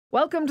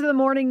Welcome to the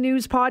Morning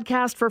News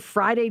Podcast for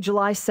Friday,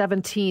 July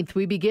 17th.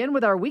 We begin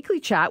with our weekly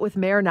chat with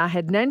Mayor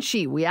Naheed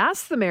Nenshi. We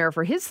asked the mayor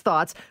for his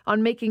thoughts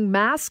on making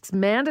masks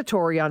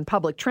mandatory on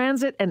public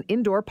transit and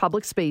indoor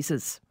public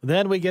spaces.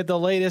 Then we get the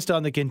latest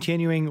on the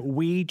continuing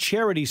We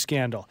Charity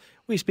scandal.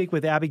 We speak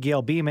with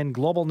Abigail Beeman,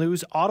 Global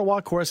News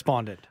Ottawa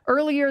correspondent.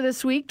 Earlier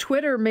this week,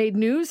 Twitter made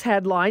news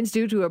headlines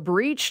due to a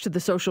breach to the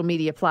social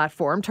media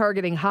platform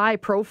targeting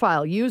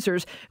high-profile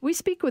users. We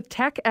speak with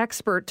tech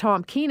expert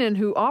Tom Keenan,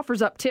 who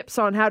offers up tips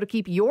on how to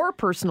keep your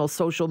personal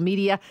social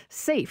media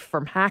safe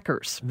from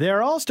hackers.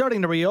 They're all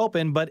starting to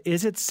reopen, but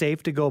is it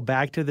safe to go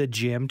back to the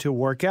gym to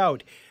work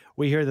out?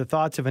 We hear the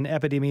thoughts of an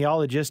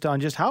epidemiologist on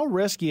just how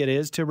risky it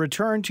is to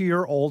return to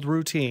your old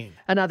routine.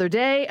 Another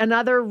day,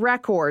 another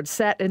record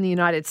set in the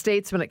United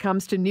States when it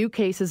comes to new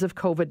cases of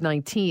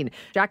COVID-19.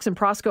 Jackson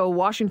Proskow,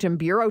 Washington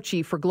Bureau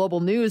Chief for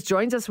Global News,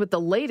 joins us with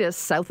the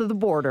latest south of the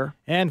border.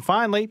 And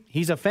finally,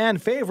 he's a fan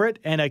favorite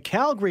and a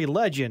Calgary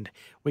legend.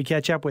 We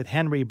catch up with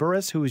Henry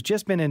Burris, who's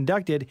just been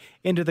inducted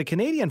into the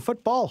Canadian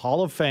Football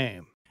Hall of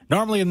Fame.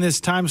 Normally in this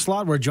time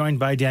slot, we're joined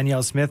by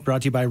Danielle Smith,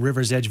 brought to you by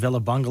River's Edge Villa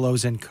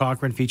Bungalows in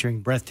Cochrane,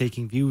 featuring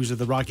breathtaking views of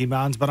the Rocky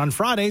Mountains. But on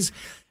Fridays,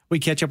 we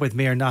catch up with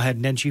Mayor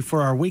Naheed Nenshi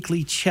for our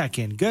weekly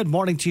check-in. Good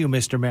morning to you,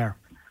 Mr. Mayor.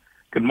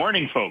 Good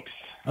morning, folks.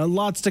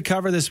 Lots to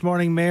cover this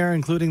morning, Mayor,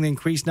 including the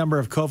increased number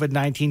of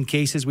COVID-19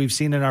 cases we've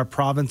seen in our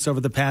province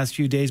over the past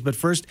few days. But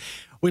first,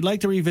 we'd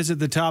like to revisit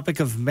the topic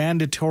of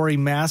mandatory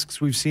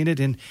masks. We've seen it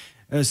in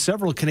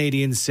several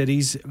Canadian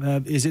cities.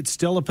 Is it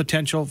still a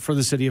potential for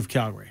the city of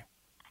Calgary?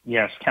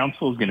 Yes,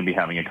 Council is going to be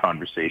having a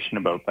conversation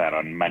about that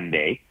on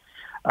Monday.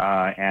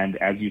 And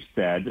as you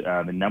said,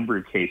 the number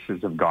of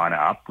cases have gone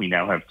up. We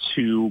now have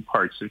two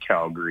parts of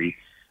Calgary,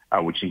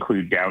 which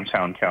include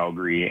downtown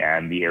Calgary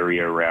and the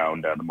area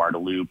around the Marda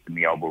Loop and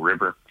the Elbow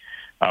River,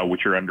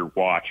 which are under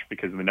watch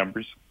because of the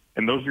numbers.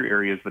 And those are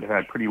areas that have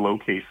had pretty low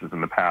cases in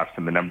the past,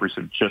 and the numbers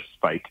have just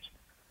spiked.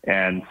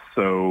 And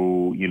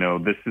so,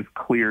 this is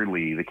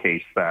clearly the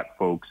case that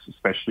folks,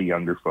 especially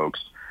younger folks,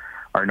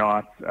 are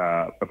not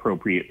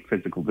appropriate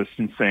physical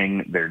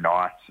distancing. They're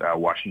not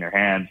washing their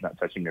hands, not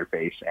touching their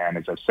face. And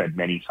as I've said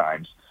many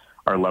times,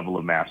 our level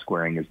of mask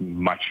wearing is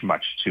much,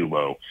 much too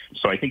low.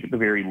 So I think at the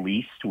very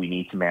least, we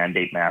need to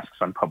mandate masks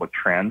on public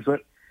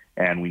transit,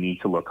 and we need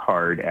to look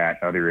hard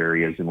at other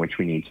areas in which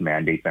we need to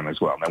mandate them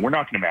as well. Now, we're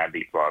not going to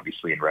mandate them,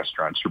 obviously, in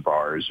restaurants or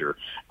bars or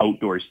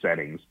outdoor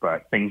settings,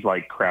 but things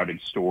like crowded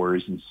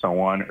stores and so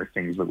on are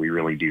things that we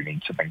really do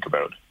need to think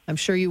about. I'm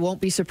sure you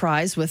won't be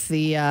surprised with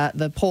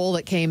the poll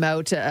that came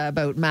out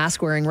about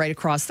mask wearing right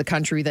across the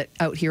country, that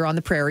out here on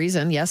the prairies,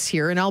 and yes,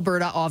 here in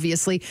Alberta,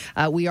 obviously,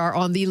 we are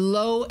on the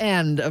low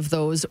end of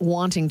those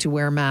wanting to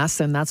wear masks,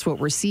 and that's what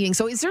we're seeing.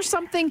 So is there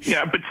something...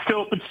 Yeah, but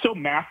still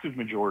massive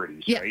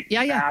majorities, right?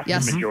 Yeah.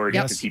 Massive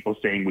majorities of people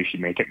saying we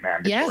should make it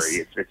mandatory.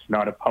 Yes. It's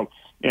not a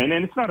and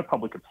it's not a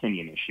public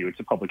opinion issue. It's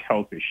a public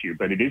health issue.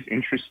 But it is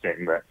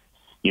interesting that,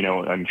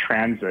 on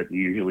transit,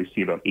 you usually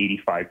see about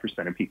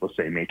 85% of people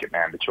say make it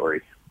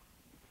mandatory.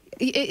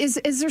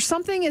 Is there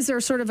something? Is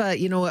there sort of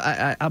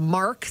a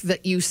mark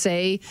that you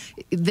say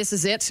this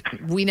is it?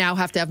 We now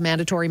have to have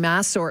mandatory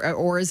masks,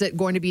 or is it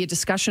going to be a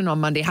discussion on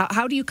Monday?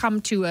 How do you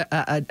come to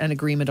an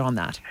agreement on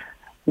that?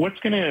 What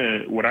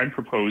I'm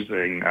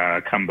proposing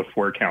come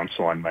before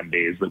Council on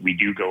Monday is that we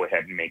do go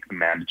ahead and make them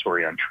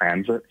mandatory on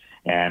transit,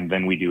 and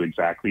then we do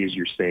exactly as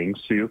you're saying,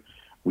 Sue.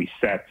 We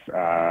set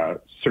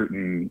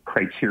certain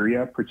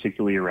criteria,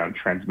 particularly around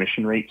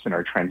transmission rates, and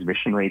our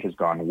transmission rate has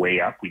gone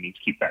way up. We need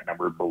to keep that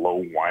number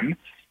below 1.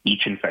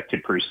 Each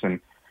infected person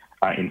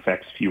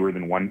infects fewer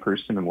than one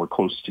person, and we're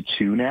close to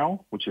 2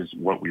 now, which is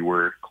what we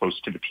were close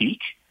to the peak.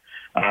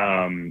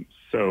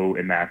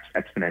 And that's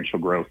exponential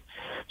growth.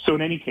 So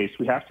in any case,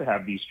 we have to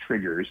have these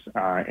triggers,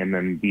 and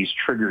then these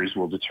triggers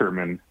will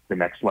determine the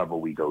next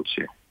level we go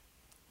to.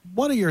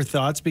 What are your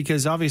thoughts?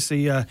 Because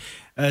obviously,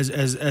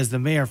 as the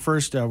mayor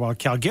first,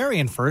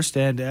 Calgarian first,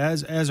 and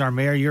as our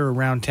mayor, you're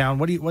around town.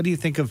 What do you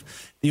think of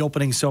the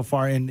opening so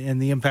far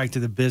and the impact to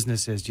the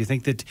businesses? Do you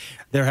think that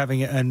they're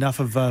having enough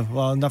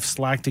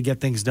slack to get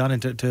things done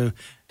and to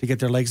get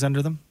their legs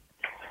under them?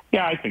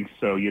 Yeah, I think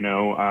so.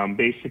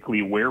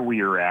 Basically where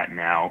we are at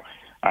now,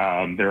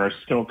 there are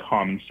still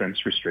common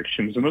sense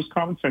restrictions, and those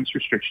common sense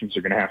restrictions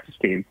are going to have to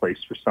stay in place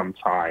for some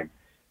time,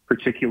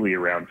 particularly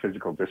around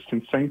physical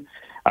distancing.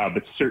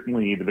 But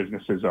certainly the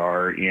businesses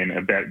are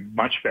in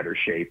much better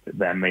shape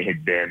than they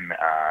had been,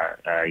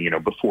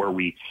 before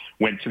we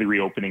went to the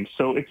reopening.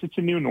 So it's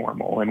a new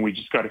normal, and we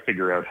just got to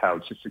figure out how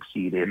to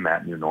succeed in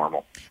that new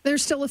normal.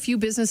 There's still a few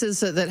businesses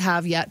that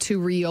have yet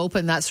to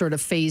reopen, that sort of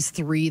phase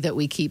 3 that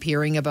we keep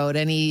hearing about.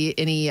 Any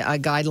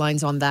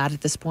guidelines on that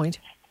at this point?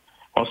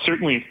 Well,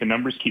 certainly if the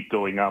numbers keep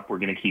going up, we're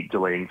going to keep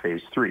delaying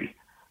phase 3.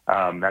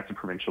 That's a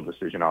provincial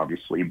decision,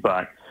 obviously.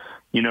 But,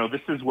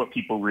 this is what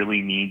people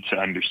really need to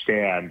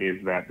understand, is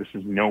that this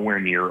is nowhere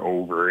near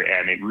over.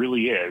 And it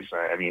really is,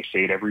 I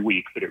say it every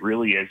week, but it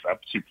really is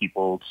up to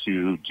people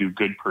to do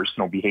good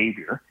personal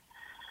behavior,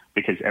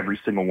 because every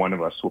single one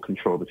of us will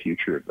control the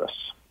future of this.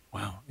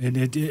 Wow.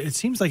 It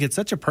seems like it's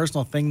such a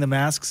personal thing, the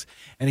masks.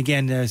 And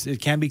again, it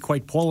can be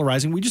quite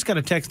polarizing. We just got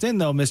a text in,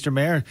 though, Mr.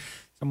 Mayor.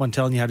 Someone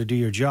telling you how to do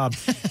your job.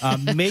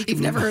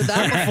 You've never heard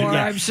that before,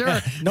 yeah. I'm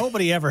sure.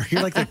 Nobody ever.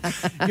 You're like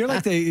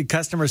the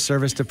customer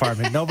service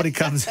department. Nobody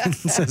comes in and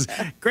says,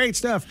 great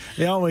stuff.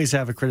 They always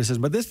have a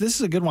criticism. But this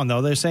is a good one,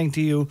 though. They're saying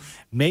to you,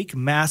 make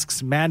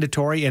masks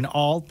mandatory in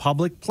all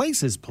public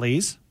places,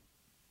 please.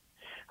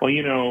 Well,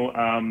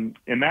 in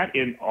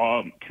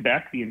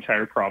Quebec, the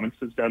entire province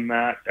has done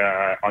that.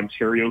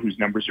 Ontario, whose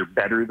numbers are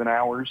better than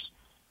ours,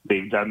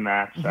 they've done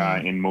that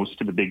in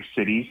most of the big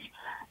cities.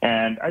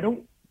 And I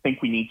don't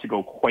think we need to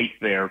go quite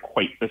there,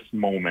 quite this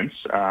moment.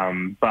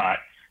 But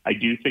I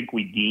do think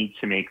we need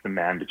to make them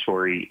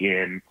mandatory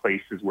in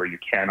places where you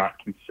cannot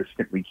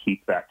consistently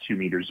keep that 2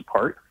 meters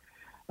apart.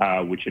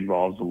 Which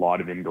involves a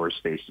lot of indoor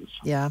spaces.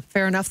 Yeah,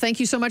 fair enough. Thank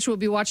you so much. We'll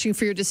be watching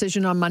for your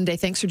decision on Monday.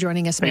 Thanks for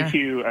joining us, Mayor. Thank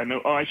you.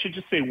 I should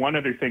just say one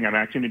other thing. I'm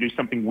actually going to do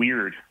something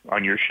weird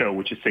on your show,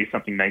 which is say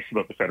something nice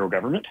about the federal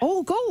government.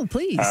 Oh, go,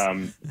 please.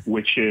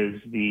 Which is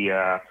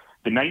the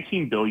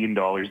 $19 billion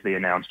they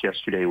announced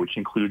yesterday, which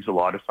includes a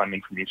lot of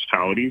funding from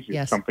municipalities.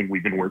 It's something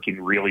we've been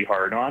working really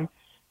hard on.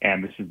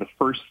 And this is the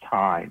first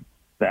time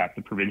that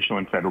the provincial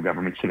and federal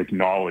governments have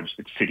acknowledged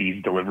that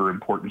cities deliver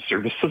important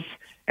services,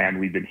 and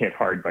we've been hit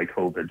hard by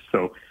COVID.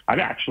 So I'm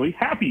actually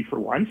happy for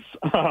once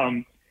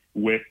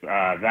with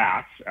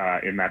that,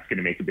 and that's going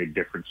to make a big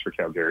difference for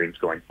Calgarians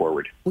going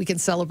forward. We can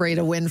celebrate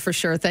a win for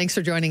sure. Thanks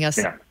for joining us.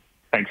 Yeah,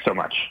 thanks so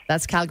much.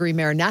 That's Calgary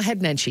Mayor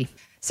Naheed Nenshi.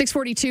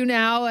 6:42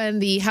 now,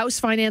 and the House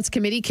Finance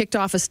Committee kicked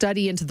off a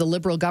study into the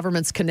Liberal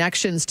government's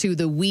connections to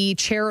the We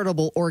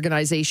charitable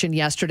organization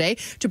yesterday.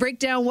 To break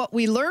down what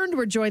we learned,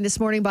 we're joined this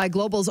morning by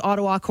Global's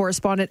Ottawa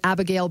correspondent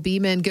Abigail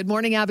Beeman. Good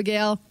morning,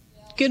 Abigail.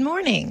 Good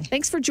morning.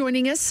 Thanks for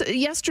joining us.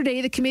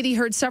 Yesterday, the committee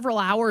heard several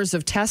hours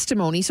of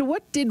testimony. So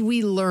what did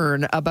we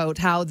learn about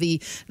how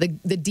the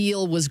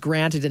deal was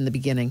granted in the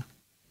beginning?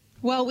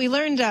 Well, we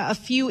learned a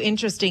few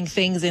interesting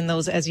things in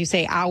those, as you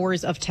say,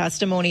 hours of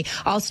testimony.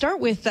 I'll start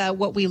with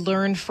what we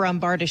learned from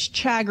Bardish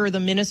Chagger,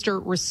 the minister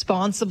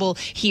responsible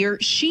here.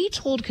 She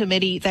told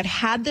committee that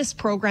had this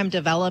program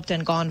developed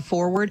and gone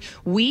forward,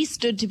 we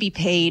stood to be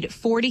paid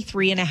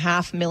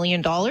 $43.5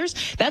 million.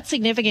 That's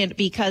significant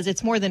because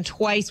it's more than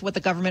twice what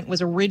the government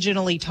was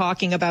originally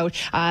talking about.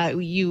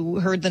 You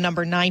heard the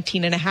number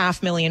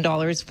 $19.5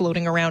 million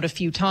floating around a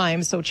few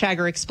times. So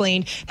Chagger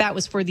explained that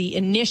was for the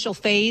initial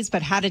phase,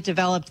 but had it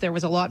developed, there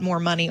was a lot more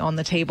money on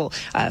the table,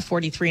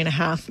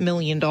 $43.5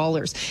 million.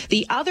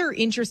 The other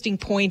interesting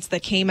points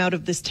that came out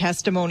of this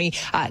testimony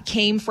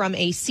came from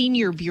a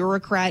senior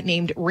bureaucrat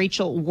named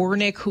Rachel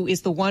Wernick, who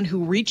is the one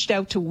who reached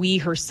out to We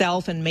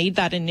herself and made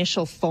that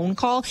initial phone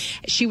call.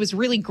 She was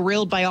really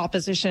grilled by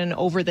opposition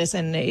over this,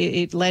 and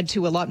it led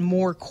to a lot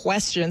more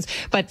questions.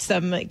 But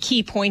some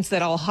key points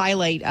that I'll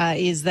highlight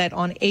is that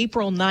on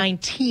April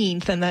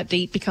 19th, and that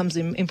date becomes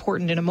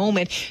important in a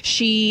moment,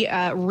 she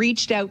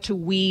reached out to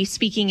We,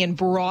 speaking in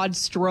broad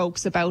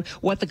strokes about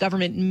what the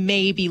government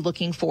may be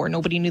looking for.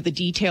 Nobody knew the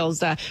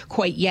details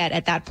quite yet.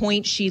 At that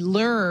point, she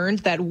learned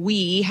that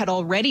We had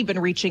already been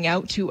reaching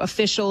out to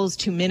officials,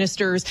 to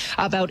ministers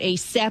about a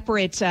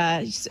separate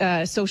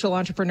social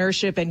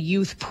entrepreneurship and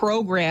youth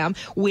program,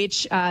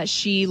 which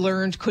she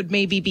learned could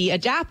maybe be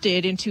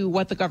adapted into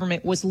what the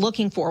government was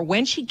looking for.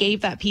 When she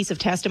gave that piece of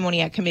testimony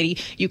at committee,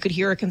 you could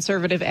hear a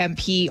Conservative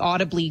MP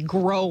audibly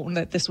groan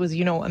that this was,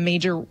 a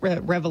major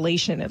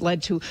revelation. It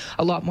led to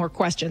a lot more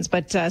questions.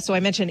 But so I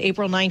mentioned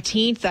April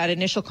 19th, that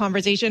initial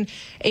conversation.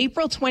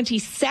 April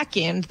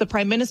 22nd, the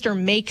Prime Minister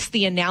makes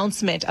the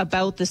announcement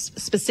about this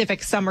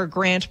specific summer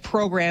grant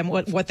program,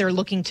 what they're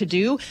looking to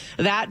do.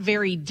 That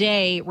very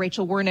day,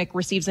 Rachel Wernick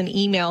receives an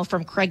email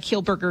from Craig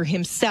Kielburger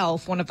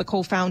himself, one of the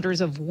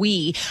co-founders of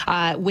We,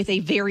 with a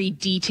very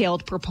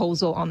detailed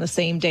proposal on the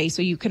same day.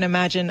 So you can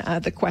imagine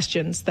the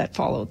questions that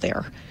followed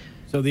there.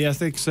 So the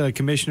Ethics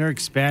Commissioner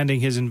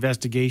expanding his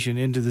investigation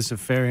into this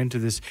affair, into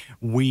this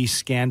We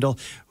scandal.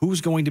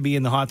 Who's going to be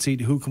in the hot seat?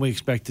 Who can we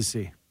expect to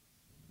see?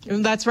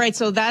 That's right.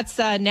 So that's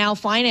now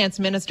Finance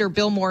Minister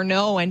Bill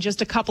Morneau. And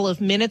just a couple of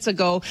minutes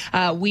ago,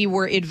 we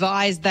were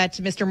advised that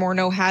Mr.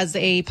 Morneau has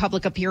a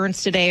public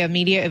appearance today, a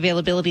media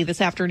availability this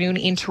afternoon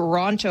in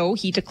Toronto.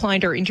 He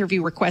declined our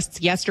interview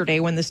requests yesterday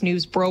when this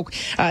news broke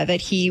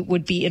that he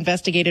would be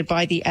investigated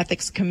by the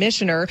Ethics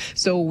Commissioner.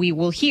 So we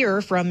will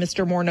hear from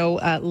Mr. Morneau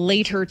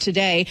later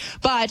today.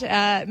 But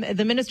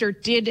the minister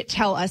did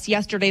tell us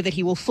yesterday that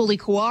he will fully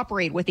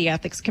cooperate with the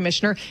Ethics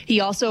Commissioner.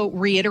 He also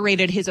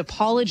reiterated his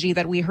apology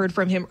that we heard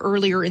from him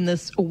earlier in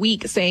this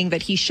week, saying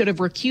that he should have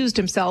recused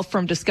himself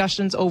from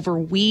discussions over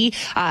We,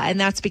 and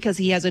that's because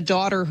he has a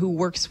daughter who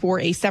works for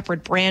a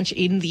separate branch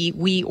in the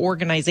We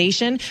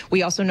organization.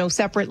 We also know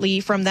separately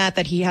from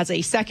that he has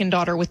a second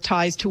daughter with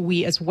ties to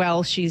We as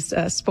well. She's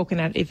spoken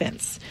at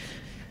events.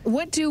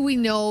 What do we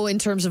know in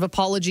terms of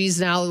apologies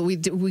now? We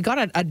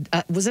got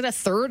was it a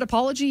third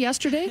apology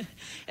yesterday?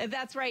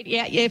 That's right.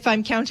 Yeah, if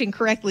I'm counting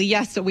correctly,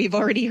 yes. So we've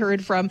already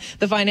heard from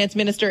the finance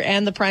minister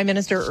and the prime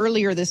minister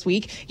earlier this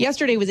week.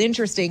 Yesterday was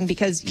interesting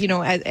because,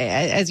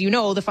 as you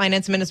know, the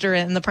finance minister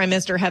and the prime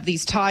minister have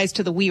these ties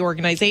to the WE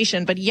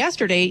organization. But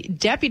yesterday,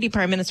 Deputy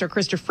Prime Minister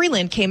Chrystia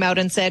Freeland came out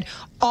and said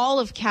all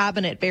of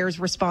cabinet bears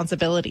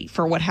responsibility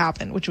for what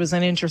happened, which was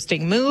an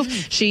interesting move.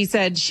 She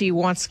said she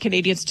wants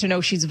Canadians to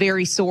know she's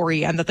very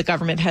sorry and that the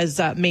government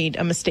has made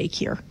a mistake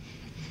here.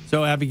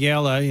 So,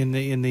 Abigail, in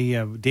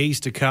the days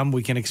to come,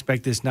 we can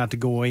expect this not to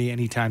go away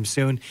anytime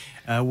soon.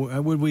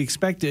 Would we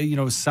expect,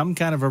 some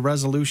kind of a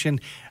resolution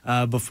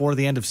before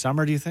the end of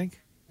summer, do you think?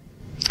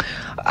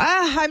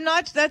 I'm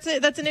not. That's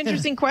an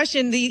interesting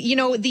question.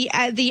 The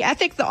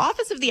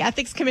Office of the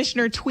Ethics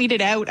Commissioner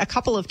tweeted out a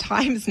couple of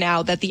times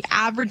now that the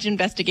average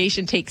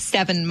investigation takes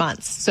 7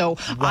 months. So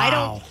wow. I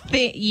don't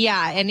think,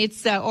 and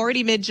it's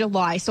already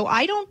mid-July. So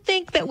I don't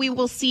think that we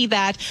will see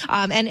that.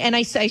 And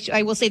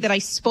I will say that I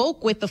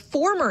spoke with the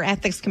former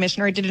Ethics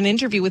Commissioner. I did an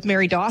interview with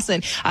Mary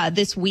Dawson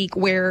this week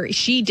where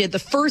she did the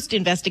first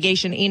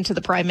investigation into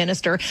the Prime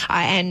Minister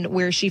and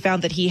where she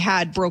found that he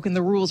had broken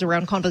the rules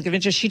around conflict of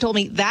interest. She told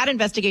me that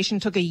investigation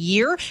took a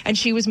year and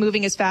she was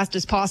moving as fast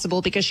as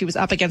possible because she was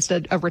up against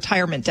a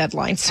retirement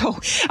deadline. So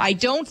I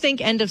don't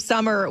think end of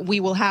summer we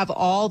will have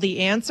all the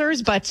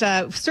answers, but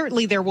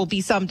certainly there will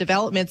be some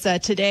developments.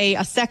 Today,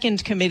 a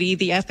second committee,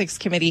 the Ethics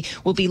Committee,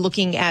 will be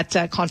looking at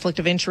conflict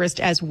of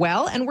interest as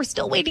well. And we're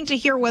still waiting to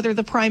hear whether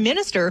the Prime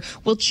Minister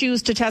will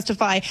choose to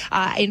testify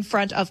in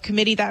front of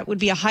committee. That would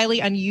be a highly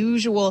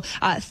unusual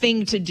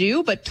thing to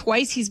do, but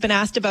twice he's been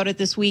asked about it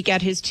this week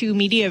at his 2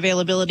 media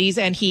availabilities,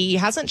 and he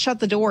hasn't shut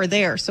the door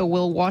there. So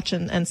we'll watch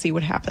and see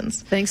what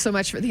happens. Thanks so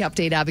much for the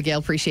update, Abigail.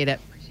 Appreciate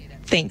it.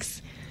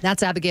 Thanks.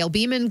 That's Abigail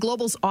Beeman,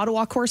 Global's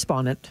Ottawa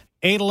correspondent.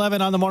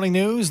 8:11 on the morning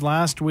news.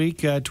 Earlier this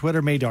week,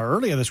 Twitter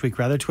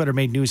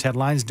made news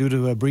headlines due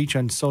to a breach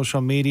on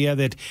social media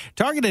that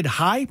targeted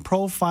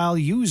high-profile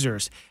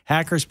users.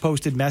 Hackers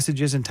posted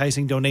messages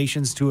enticing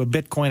donations to a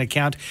Bitcoin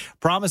account,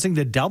 promising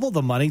to double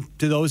the money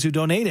to those who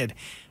donated.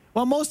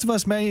 While most of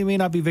us may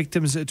not be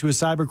victims to a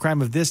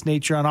cybercrime of this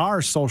nature on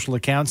our social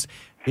accounts,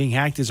 being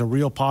hacked is a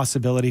real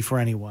possibility for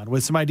anyone.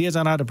 With some ideas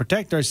on how to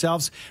protect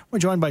ourselves, we're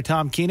joined by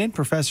Tom Keenan,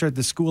 professor at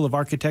the School of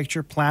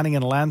Architecture, Planning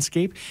and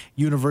Landscape,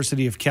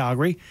 University of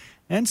Calgary,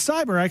 and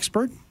cyber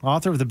expert,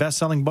 author of the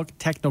best-selling book,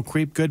 Techno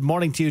Creep. Good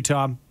morning to you,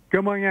 Tom.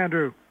 Good morning,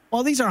 Andrew.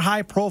 Well, these are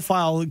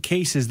high-profile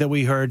cases that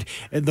we heard,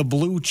 the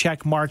blue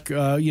check mark,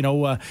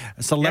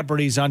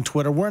 celebrities on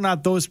Twitter. We're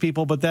not those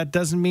people, but that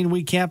doesn't mean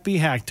we can't be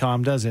hacked,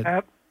 Tom, does it?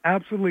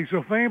 Absolutely. So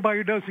if anybody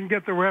who doesn't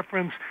get the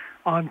reference,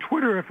 on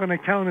Twitter, if an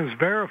account is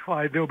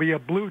verified, there'll be a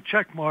blue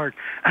check mark.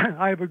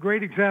 I have a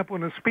great example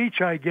in a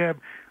speech I give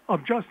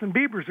of Justin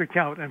Bieber's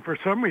account, and for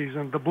some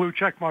reason, the blue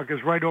check mark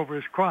is right over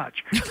his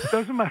crotch.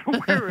 Doesn't matter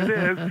where it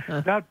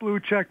is, that blue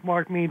check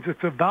mark means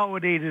it's a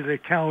validated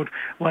account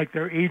like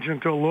their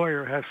agent or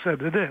lawyer has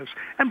said it is.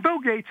 And Bill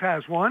Gates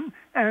has one,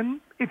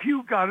 and if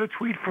you got a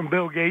tweet from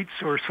Bill Gates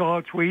or saw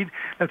a tweet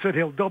that said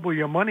he'll double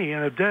your money in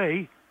a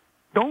day,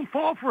 don't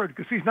fall for it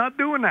because he's not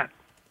doing that.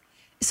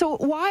 So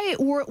why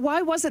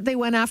was it they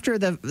went after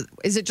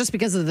is it just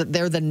because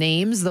they're the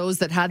names, those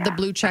that had the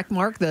blue check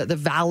mark, the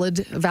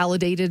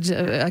validated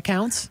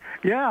accounts?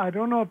 Yeah, I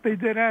don't know if they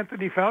did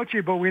Anthony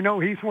Fauci, but we know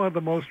he's one of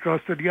the most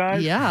trusted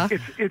guys. Yeah.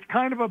 It's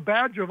kind of a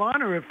badge of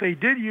honor. If they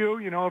did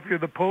if you're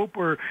the Pope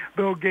or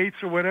Bill Gates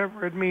or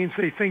whatever, it means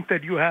they think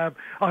that you have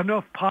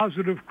enough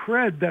positive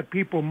cred that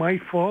people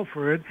might fall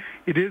for it.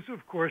 It is,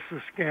 of course,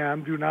 a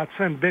scam. Do not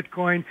send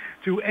Bitcoin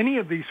to any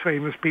of these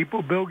famous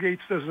people. Bill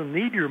Gates doesn't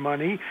need your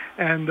money,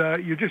 and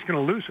you're just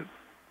going to lose it.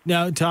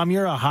 Now, Tom,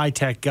 you're a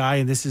high-tech guy,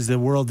 and this is the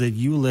world that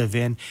you live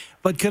in.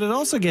 But could it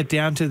also get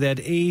down to that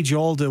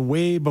age-old,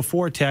 way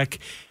before tech,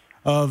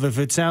 of if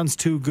it sounds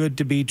too good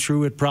to be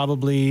true, it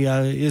probably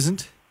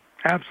isn't?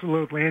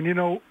 Absolutely. And,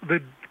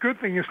 the good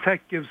thing is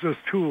tech gives us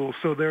tools.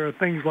 So there are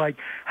things like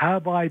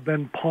Have I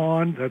Been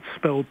Pawned, that's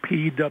spelled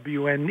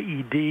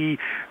PWNED,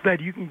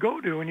 that you can go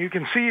to, and you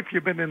can see if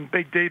you've been in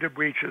big data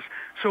breaches.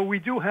 So we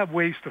do have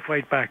ways to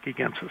fight back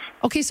against this.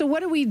 Okay, so what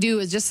do we do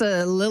as just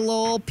a little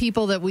old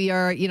people that we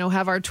are,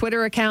 have our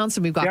Twitter accounts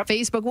and we've got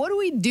Facebook. What do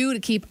we do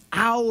to keep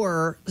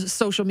our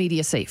social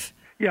media safe?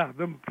 Yeah,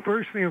 the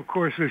first thing, of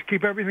course, is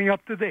keep everything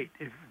up to date.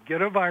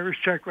 Get a virus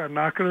checker. I'm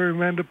not going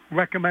to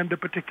recommend a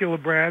particular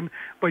brand,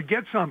 but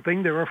get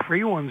something. There are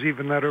free ones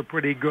even that are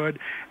pretty good,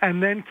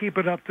 and then keep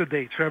it up to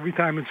date. So every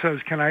time it says,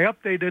 can I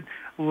update it,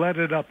 let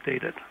it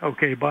update it.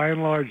 Okay, by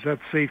and large,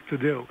 that's safe to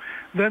do.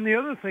 Then the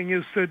other thing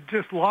is to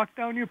just lock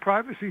down your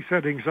privacy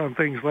settings on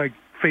things like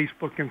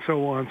Facebook and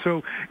so on.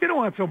 So you don't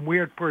want some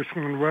weird person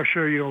in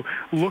Russia,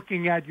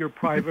 looking at your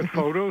private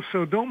photos.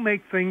 So don't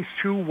make things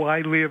too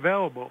widely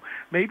available.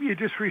 Maybe you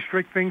just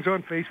restrict things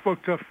on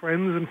Facebook to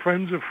friends and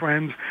friends of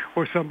friends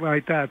or something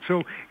like that.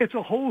 So it's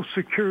a whole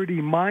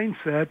security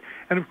mindset.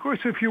 And of course,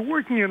 if you're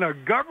working in a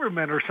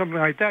government or something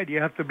like that,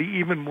 you have to be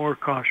even more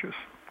cautious.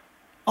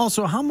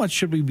 Also, how much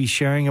should we be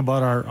sharing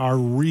about our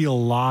real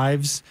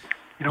lives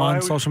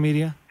on social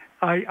media?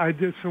 I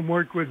did some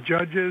work with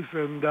judges,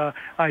 and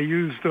I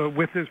used,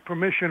 with his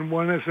permission,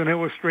 one as an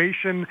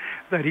illustration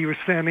that he was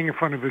standing in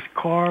front of his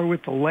car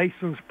with the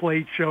license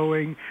plate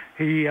showing.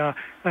 You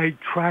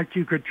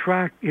could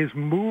track his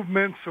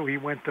movements, so he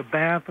went to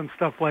bath and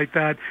stuff like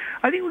that.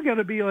 I think we got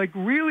to be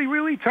really,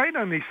 really tight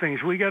on these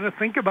things. We got to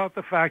think about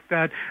the fact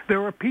that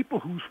there are people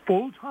whose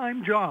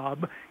full-time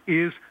job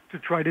is to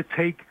try to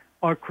take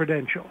our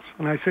credentials.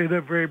 And I say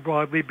that very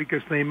broadly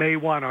because they may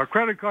want our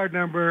credit card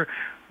number.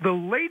 The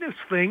latest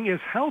thing is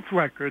health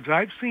records.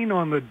 I've seen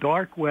on the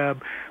dark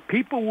web,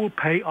 people will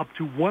pay up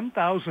to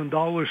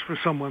 $1,000 for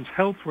someone's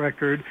health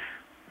record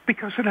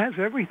because it has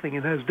everything.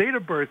 It has date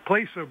of birth,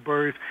 place of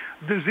birth,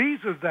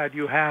 diseases that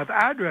you have,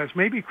 address,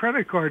 maybe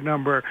credit card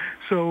number.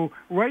 So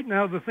right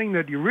now, the thing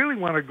that you really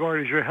want to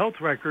guard is your health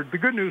record. The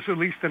good news, at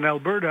least in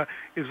Alberta,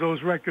 is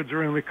those records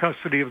are in the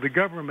custody of the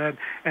government,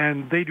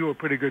 and they do a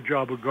pretty good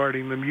job of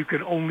guarding them. You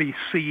can only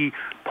see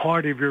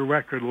part of your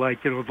record,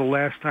 like, the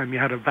last time you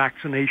had a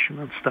vaccination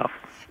and stuff.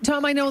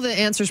 Tom, I know the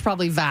answer is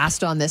probably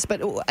vast on this, but,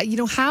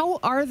 how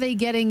are they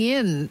getting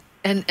in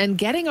and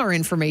getting our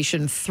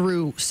information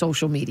through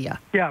social media?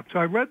 Yeah, so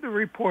I read the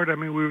report. I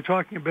mean, we were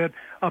talking a bit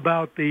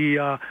about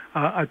the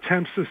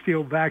attempts to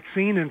steal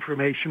vaccine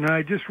information, and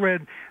I just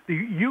read the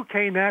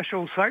UK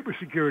National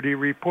Cybersecurity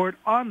Report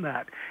on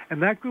that.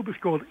 And that group is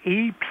called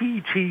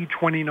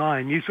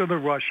APT29. These are the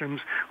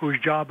Russians whose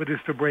job it is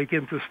to break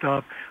into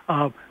stuff.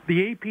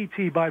 The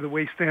APT, by the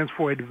way, stands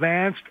for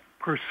Advanced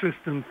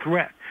Persistent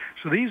Threat.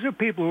 So these are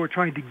people who are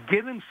trying to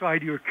get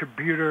inside your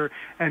computer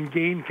and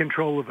gain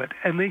control of it.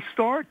 And they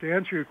start, to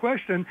answer your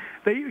question,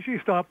 they usually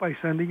start by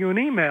sending you an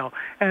email.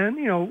 And,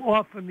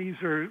 often these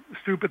are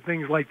stupid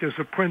things like there's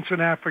a prince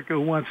in Africa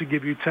who wants to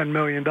give you $10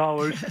 million.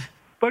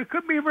 But it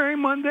could be very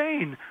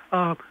mundane.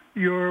 I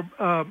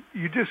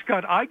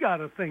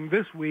got a thing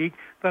this week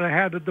that I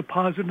had to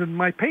deposit in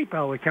my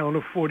PayPal account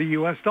of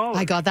 $40.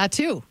 I got that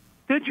too.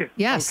 Did you?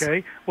 Yes.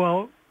 Okay.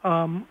 Well,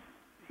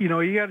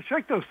 you got to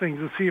check those things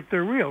and see if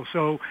they're real.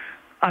 So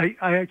I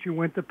actually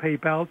went to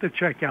PayPal to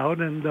check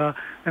out and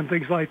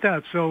things like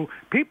that. So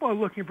people are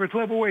looking for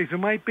clever ways. It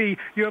might be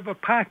you have a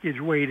package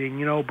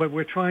waiting, but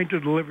we're trying to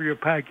deliver your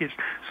package.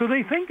 So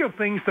they think of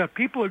things that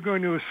people are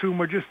going to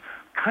assume are just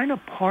kind of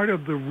part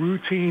of the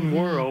routine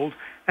world,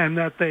 and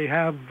that they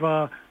have,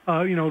 they're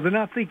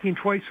not thinking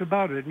twice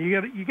about it. And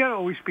you got to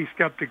always be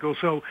skeptical.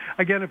 So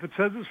again, if it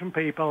says it's from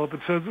PayPal, if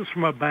it says it's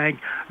from a bank,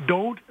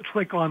 don't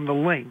click on the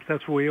link.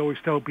 That's what we always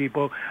tell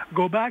people.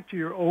 Go back to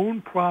your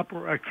own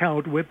proper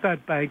account with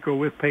that bank or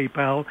with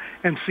PayPal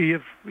and see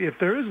if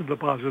there is a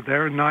deposit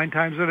there. And 9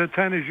 times out of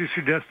 10, as you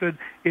suggested,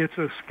 it's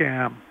a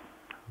scam.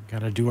 Got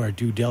to do our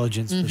due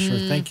diligence for sure.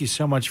 Thank you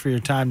so much for your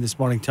time this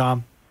morning,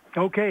 Tom.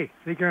 Okay.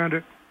 Take care,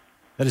 Andrew.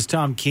 That is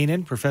Tom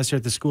Keenan, professor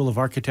at the School of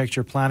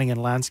Architecture, Planning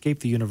and Landscape,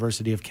 the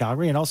University of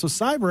Calgary, and also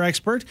cyber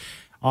expert,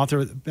 author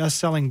of the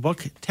best-selling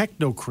book,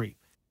 Technocreep.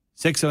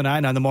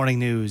 6:09 on the Morning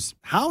News.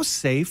 How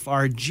safe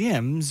are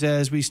gyms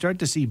as we start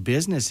to see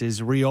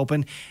businesses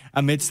reopen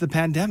amidst the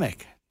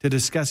pandemic? To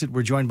discuss it,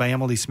 we're joined by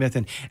Emily Smith,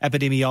 an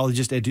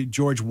epidemiologist at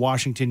George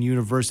Washington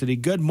University.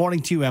 Good morning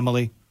to you,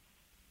 Emily.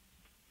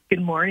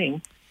 Good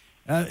morning.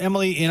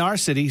 Emily, in our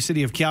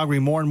city of Calgary,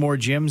 more and more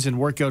gyms and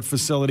workout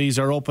facilities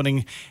are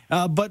opening,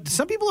 but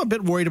some people are a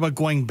bit worried about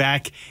going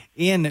back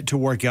in to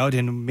work out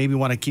and maybe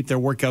want to keep their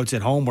workouts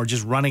at home or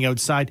just running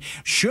outside.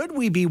 Should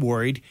we be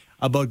worried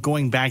about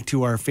going back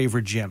to our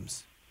favorite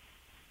gyms?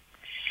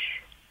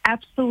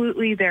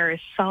 Absolutely, there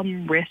is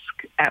some risk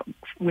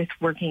with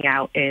working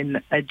out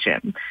in a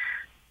gym.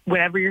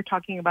 Whenever you're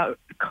talking about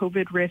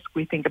COVID risk,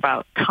 we think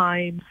about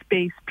time,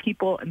 space,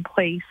 people, and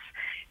place.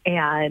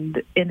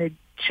 And in a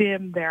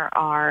gym,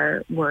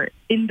 we're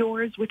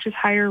indoors, which is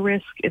higher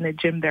risk. In a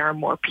gym, there are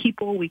more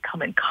people. We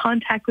come in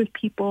contact with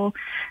people.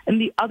 And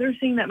the other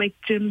thing that makes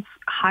gyms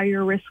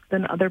higher risk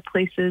than other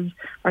places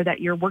are that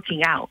you're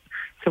working out.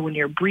 So when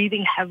you're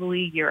breathing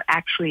heavily, you're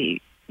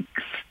actually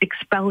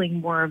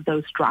expelling more of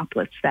those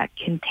droplets that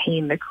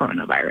contain the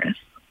coronavirus.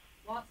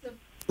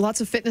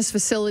 Lots of fitness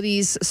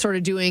facilities sort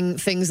of doing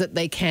things that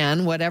they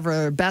can,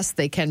 whatever best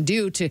they can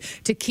do to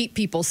keep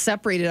people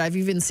separated. I've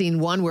even seen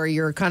one where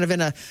you're kind of in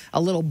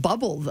a little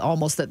bubble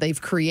almost that they've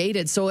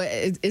created. So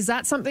is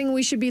that something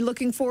we should be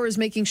looking for, is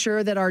making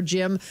sure that our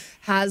gym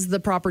has the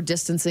proper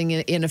distancing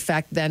in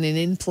effect then and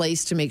in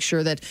place to make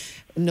sure that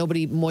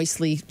nobody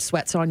moistly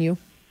sweats on you?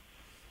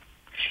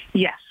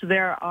 Yes,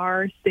 there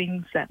are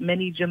things that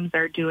many gyms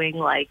are doing,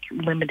 like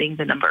limiting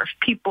the number of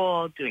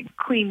people, doing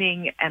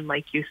cleaning, and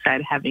like you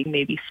said, having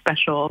maybe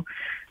special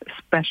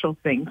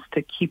things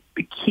to keep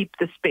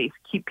the space,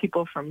 keep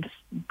people from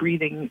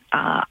breathing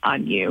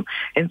on you.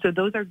 And so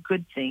those are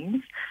good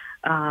things.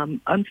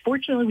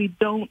 Unfortunately, we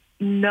don't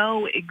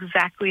know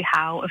exactly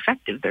how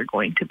effective they're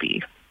going to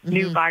be.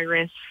 New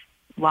virus,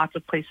 lots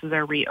of places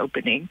are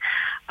reopening.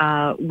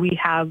 We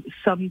have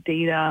some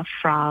data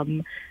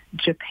from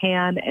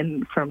Japan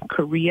and from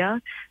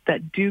Korea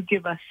that do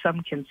give us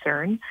some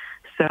concern.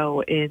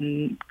 So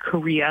in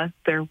Korea,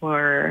 there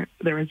was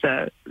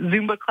a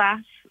Zumba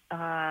class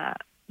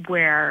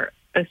where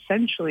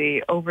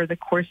essentially over the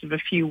course of a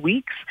few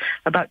weeks,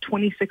 about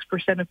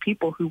 26% of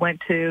people who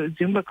went to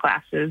Zumba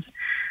classes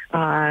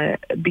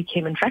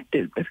became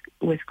infected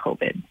with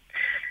COVID.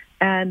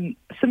 And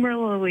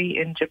similarly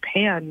in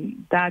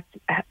Japan,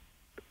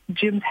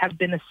 gyms have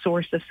been a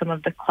source of some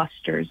of the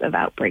clusters of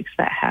outbreaks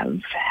that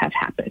have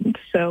happened.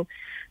 So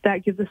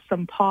that gives us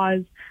some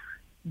pause.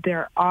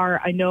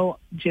 I know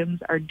gyms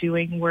are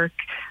doing work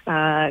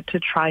to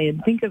try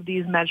and think of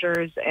these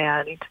measures,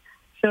 and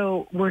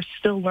so we're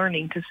still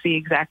learning to see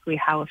exactly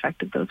how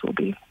effective those will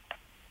be.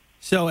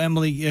 So,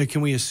 Emily,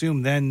 can we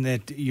assume then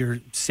that you're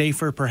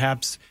safer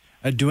perhaps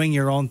doing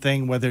your own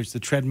thing, whether it's the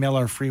treadmill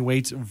or free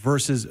weights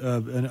versus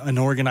an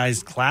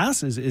organized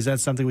class? Is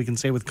that something we can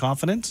say with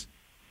confidence?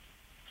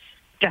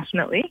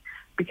 Definitely,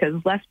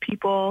 because less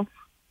people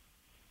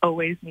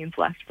always means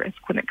less risk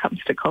when it comes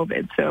to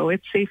COVID. So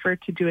it's safer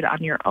to do it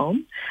on your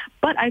own.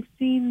 But I've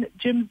seen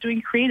gyms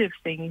doing creative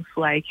things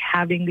like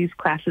having these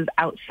classes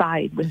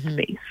outside with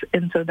space.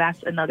 And so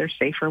that's another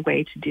safer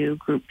way to do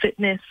group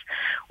fitness.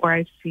 Or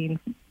I've seen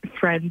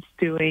friends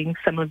doing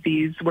some of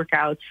these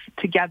workouts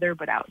together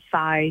but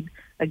outside,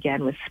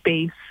 again, with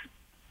space.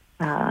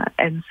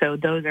 And so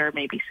those are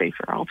maybe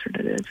safer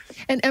alternatives.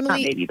 And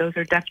Emily, those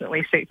are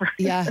definitely safer.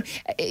 Yeah,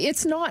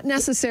 it's not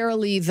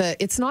necessarily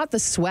it's not the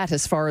sweat,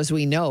 as far as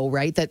we know,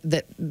 right?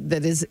 That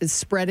is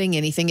spreading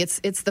anything.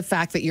 It's the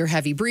fact that you're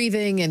heavy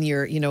breathing and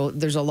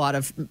there's a lot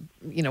of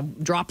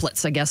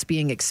droplets, I guess,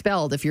 being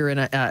expelled if you're in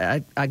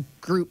a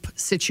group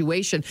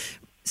situation.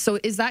 So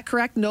is that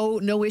correct?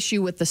 No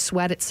issue with the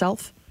sweat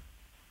itself?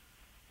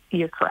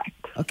 You're correct.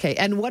 Okay.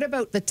 And what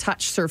about the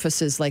touch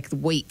surfaces like the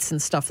weights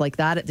and stuff like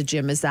that at the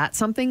gym? Is that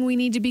something we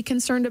need to be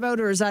concerned about?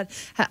 Or is that,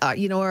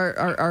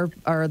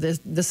 are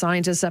the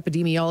scientists,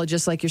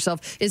 epidemiologists like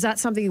yourself, is that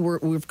something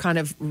we've kind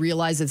of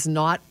realized it's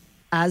not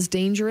as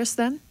dangerous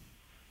then?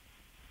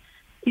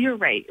 You're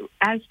right.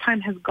 As time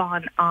has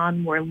gone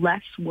on, we're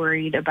less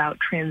worried about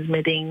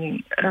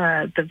transmitting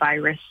the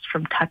virus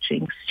from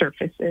touching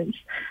surfaces.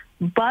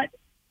 But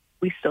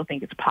we still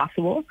think it's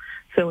possible.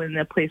 So in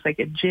a place like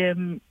a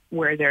gym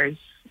where there's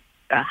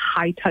a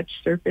high-touch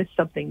surface,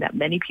 something that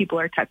many people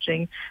are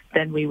touching,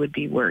 then we would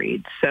be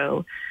worried.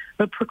 So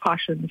the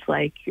precautions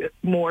like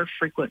more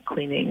frequent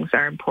cleanings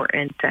are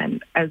important,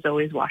 and as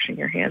always, washing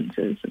your hands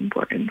is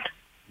important.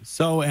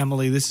 So,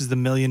 Emily, this is the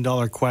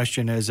million-dollar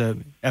question. As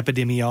an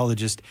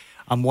epidemiologist,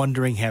 I'm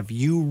wondering, have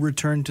you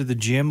returned to the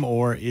gym,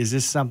 or is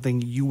this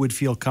something you would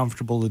feel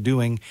comfortable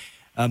doing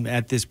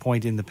at this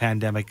point in the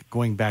pandemic,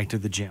 going back to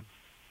the gym?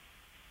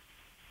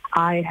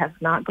 I have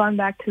not gone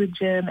back to the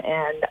gym,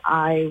 and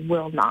I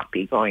will not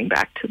be going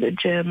back to the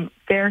gym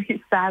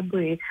very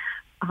sadly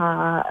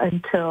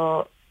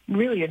until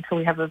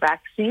we have a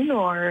vaccine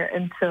or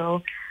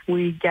until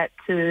we get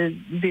to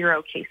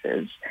 0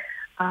 cases,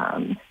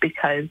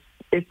 because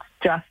it's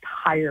just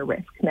higher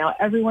risk. Now,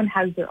 everyone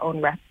has their own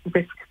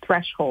risk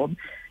threshold,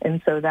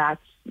 and so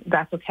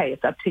that's okay.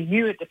 It's up to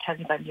you. It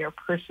depends on your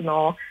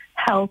personal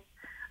health.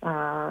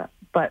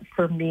 But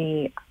for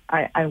me,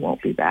 I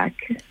won't be back.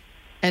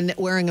 And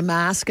wearing a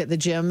mask at the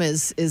gym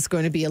is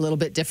going to be a little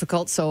bit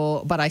difficult.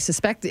 But I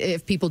suspect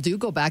if people do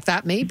go back,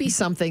 that may be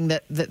something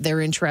that they're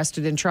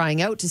interested in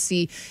trying out to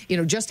see,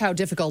 just how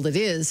difficult it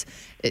is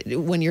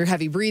when you're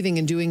heavy breathing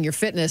and doing your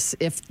fitness,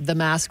 if the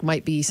mask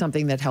might be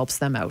something that helps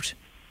them out.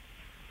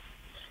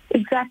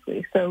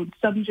 Exactly. So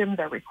some gyms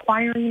are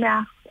requiring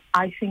masks.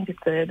 I think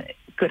it's a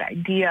good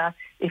idea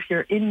if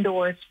you're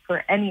indoors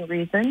for any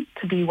reason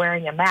to be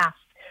wearing a mask.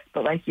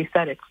 But like you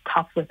said, it's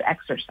tough with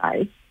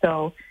exercise.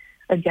 So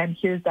again,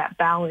 here's that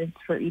balance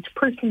for each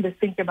person to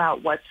think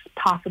about what's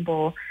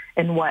possible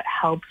and what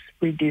helps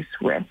reduce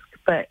risk.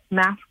 But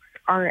masks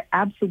are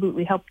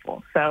absolutely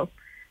helpful. So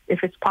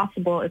if it's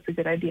possible, it's a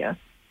good idea.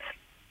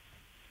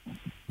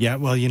 Yeah,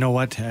 well, you know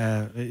what?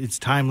 It's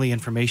timely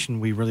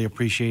information. We really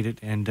appreciate it.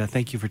 And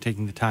thank you for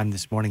taking the time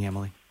this morning,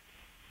 Emily.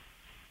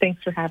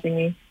 Thanks for having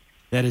me.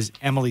 That is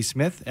Emily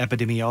Smith,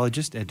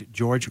 epidemiologist at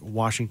George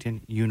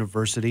Washington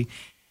University.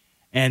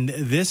 And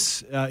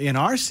this, in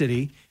our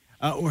city,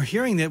 we're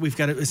hearing that we've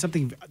got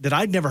something that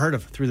I'd never heard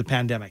of through the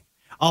pandemic.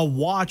 A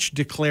watch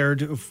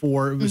declared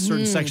for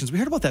certain sections. We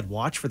heard about that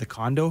watch for the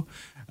condo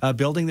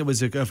building that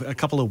was a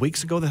couple of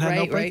weeks ago that had an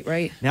outbreak.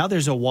 Right. Now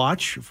there's a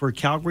watch for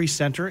Calgary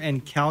Centre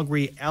and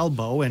Calgary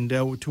Elbow. And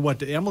to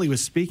what Emily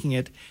was speaking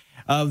it,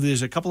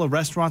 there's a couple of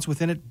restaurants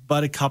within it,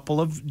 but a couple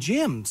of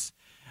gyms.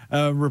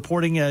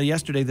 Reporting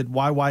yesterday that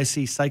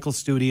YYC Cycle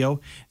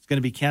Studio is going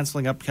to be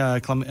canceling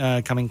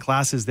upcoming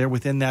classes there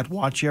within that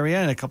watch area,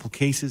 and a couple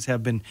cases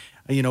have been,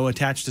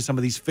 attached to some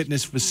of these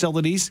fitness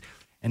facilities.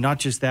 And not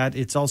just that,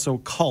 it's also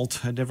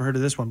Cult. I'd never heard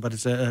of this one, but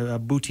it's a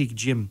boutique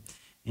gym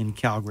in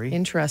Calgary.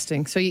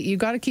 Interesting. So you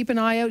got to keep an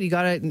eye out. You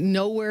got to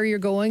know where you're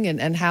going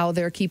and how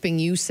they're keeping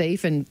you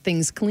safe and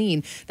things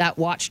clean. That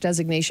watch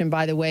designation,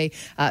 by the way,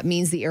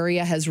 means the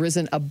area has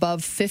risen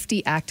above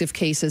 50 active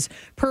cases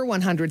per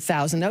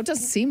 100,000. Now, it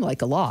doesn't seem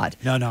like a lot.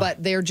 No.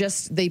 But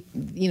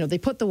they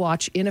put the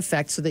watch in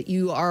effect so that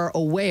you are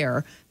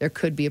aware there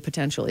could be a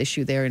potential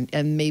issue there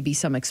and maybe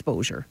some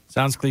exposure.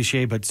 Sounds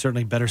cliche, but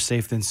certainly better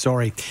safe than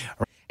sorry.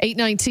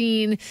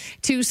 8:19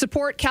 to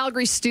support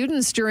Calgary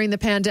students during the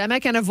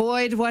pandemic and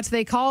avoid what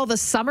they call the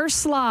summer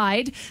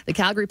slide. The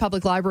Calgary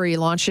Public Library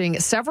launching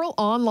several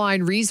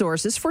online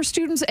resources for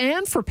students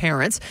and for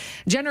parents.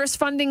 Generous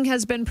funding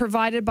has been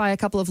provided by a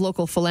couple of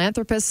local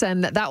philanthropists,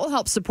 and that will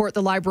help support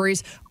the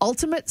library's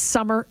Ultimate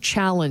Summer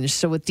Challenge.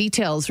 So with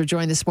details, we're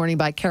joined this morning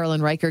by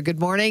Carolyn Riker. Good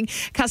morning.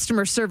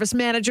 Customer Service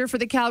Manager for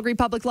the Calgary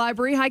Public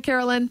Library. Hi,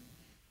 Carolyn.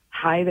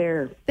 Hi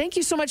there. Thank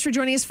you so much for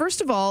joining us. First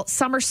of all,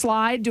 summer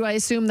slide, do I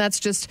assume that's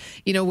just,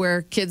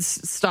 where kids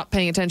stop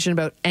paying attention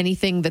about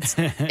anything that's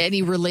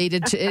any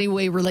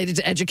way related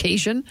to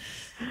education?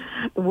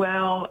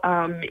 Well,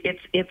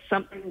 it's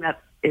something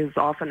that is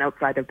often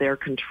outside of their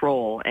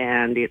control,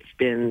 and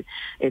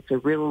it's a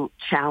real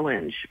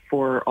challenge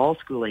for all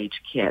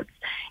school-age kids.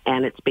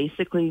 And it's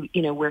basically,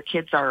 where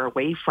kids are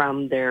away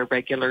from their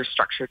regular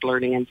structured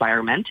learning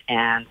environment,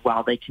 and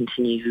while they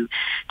continue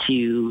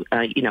to,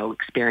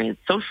 experience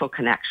social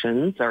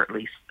connections, or at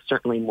least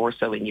certainly more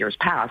so in years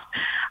past,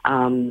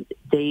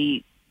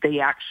 they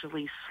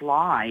actually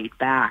slide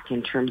back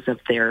in terms of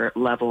their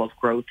level of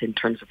growth in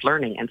terms of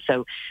learning. And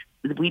so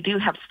we do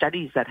have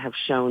studies that have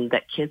shown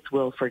that kids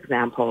will, for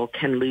example,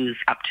 can lose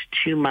up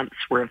to 2 months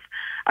worth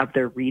of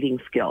their reading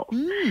skills,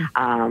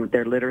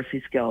 their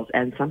literacy skills,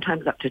 and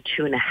sometimes up to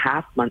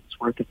 2.5 months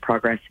worth of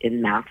progress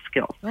in math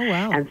skills. Oh,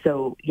 wow. And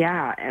so,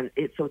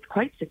 it's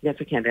quite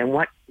significant. And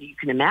what you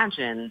can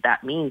imagine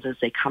that means is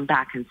they come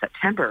back in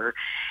September,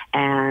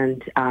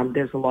 and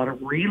there's a lot of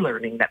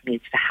relearning that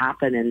needs to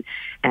happen,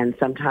 and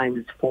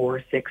sometimes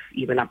 4, 6,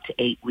 even up to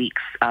 8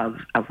 weeks of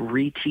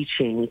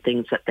reteaching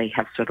things that they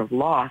have sort of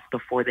lost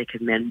before they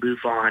can then move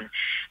on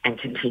and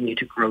continue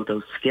to grow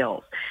those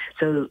skills.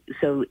 So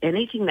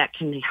anything that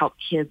can help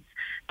kids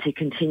to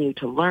continue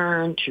to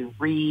learn, to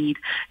read,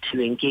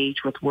 to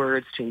engage with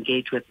words, to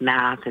engage with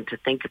math, and to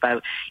think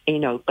about,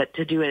 but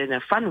to do it in a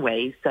fun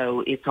way.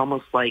 So it's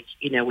almost like,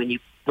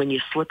 when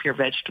you slip your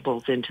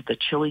vegetables into the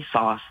chili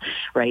sauce,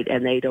 right,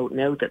 and they don't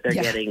know that they're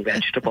getting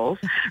vegetables,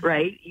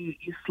 right? You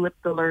slip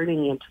the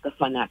learning into the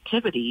fun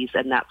activities,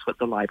 and that's what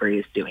the library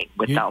is doing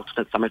with the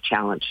Ultimate Summer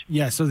Challenge.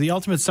 Yeah, so the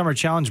Ultimate Summer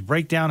Challenge,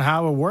 break down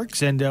how it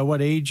works and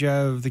what age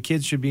of the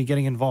kids should be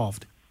getting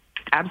involved.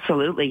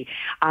 Absolutely.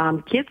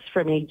 Kids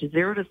from age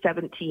 0 to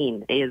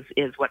 17 is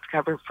what's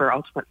covered for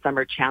Ultimate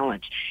Summer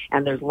Challenge.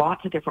 And there's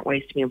lots of different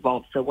ways to be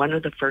involved. So one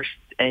of the first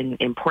and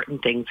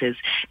important things is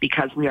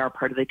because we are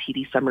part of the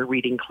TD Summer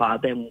Reading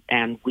Club,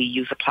 and we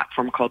use a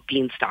platform called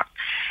Beanstalk.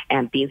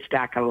 And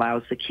Beanstalk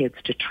allows the kids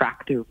to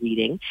track their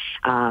reading.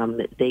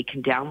 They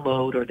can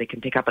download or they can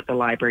pick up at the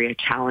library a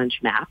challenge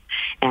map.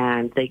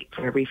 And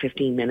for every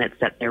 15 minutes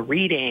that they're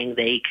reading,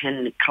 they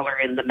can color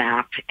in the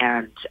map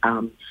and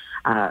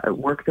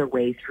work their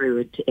way through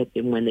it.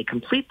 And when they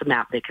complete the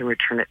map, they can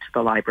return it to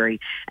the library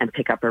and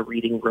pick up a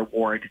reading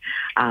reward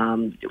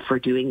for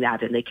doing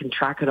that. And they can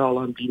track it all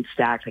on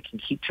Beanstalk. They can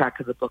keep track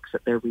of the books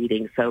that they're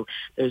reading. So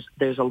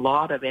there's a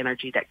lot of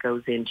energy that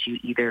goes into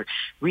either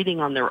reading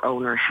on their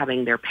own or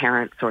having their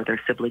parents or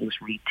their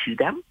siblings read to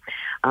them.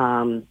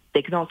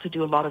 They can also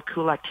do a lot of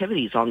cool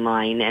activities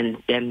online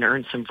and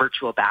earn some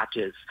virtual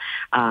badges,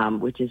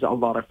 which is a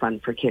lot of fun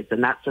for kids.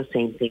 And that's the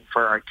same thing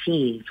for our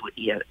teens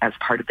as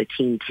part of the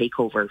teen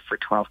takeover for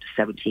 12 to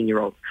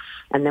 17-year-olds.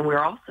 And then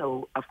we're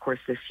also, of course,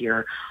 this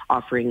year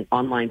offering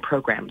online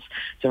programs.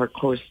 So, of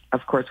course,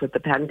 with the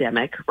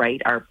pandemic, right,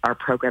 our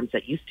programs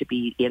that used to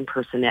be in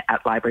person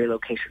at library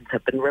locations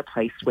have been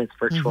replaced with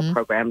virtual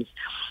programs.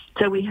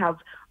 So we have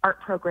art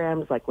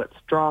programs like Let's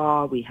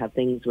Draw. We have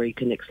things where you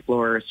can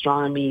explore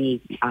astronomy,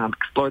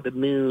 explore the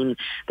moon.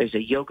 There's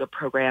a yoga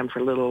program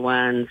for little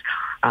ones.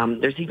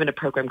 There's even a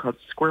program called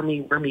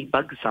Squirmy Wormy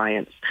Bug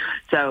Science.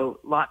 So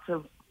lots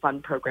of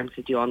fun programs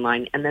to do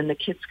online. And then the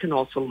kids can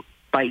also,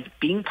 by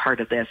being part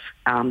of this,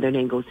 their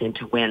name goes in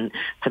to win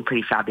some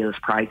pretty fabulous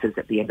prizes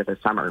at the end of the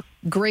summer.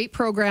 Great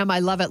program. I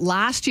love it.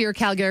 Last year,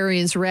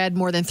 Calgarians read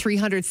more than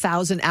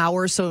 300,000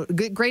 hours. So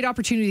great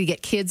opportunity to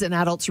get kids and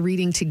adults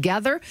reading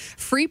together.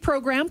 Free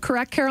program,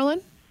 correct, Carolyn?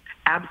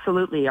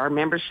 Absolutely. Our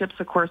memberships,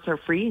 of course, are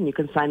free, and you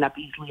can sign up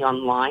easily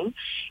online.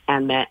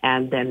 And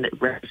then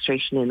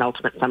registration in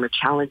Ultimate Summer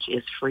Challenge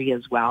is free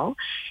as well.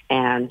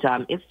 And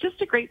it's just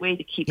a great way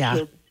to keep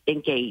kids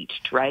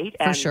engaged, right?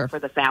 And for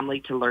the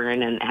family to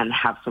learn and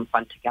have some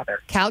fun together.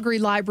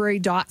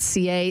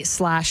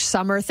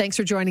 CalgaryLibrary.ca/summer. Thanks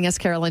for joining us,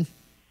 Carolyn.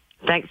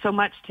 Thanks so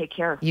much. Take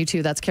care. You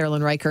too. That's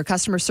Carolyn Riker,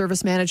 Customer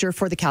Service Manager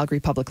for the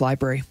Calgary Public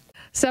Library.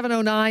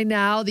 7:09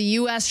 now. The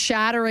U.S.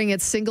 shattering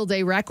its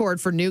single-day record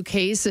for new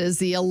cases.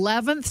 The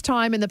 11th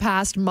time in the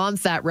past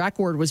month that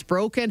record was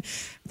broken.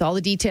 With all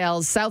the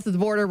details south of the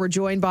border, we're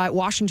joined by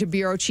Washington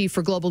Bureau Chief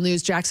for Global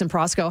News, Jackson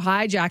Proskow.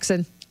 Hi,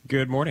 Jackson.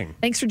 Good morning.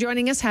 Thanks for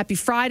joining us. Happy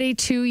Friday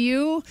to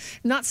you.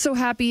 Not so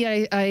happy,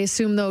 I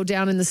assume, though,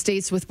 down in the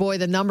States with,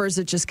 the numbers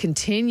that just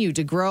continue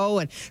to grow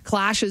and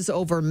clashes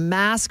over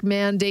mask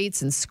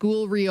mandates and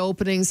school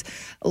reopenings.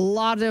 A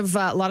lot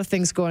of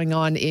things going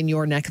on in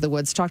your neck of the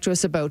woods. Talk to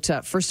us about,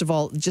 first of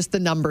all, just the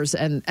numbers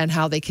and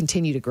how they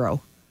continue to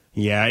grow.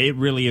 Yeah, it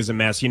really is a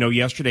mess.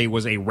 Yesterday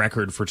was a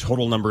record for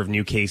total number of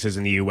new cases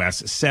in the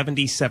U.S.,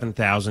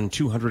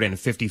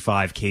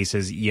 77,255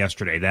 cases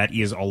yesterday. That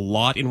is a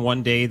lot in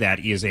one day. That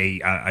is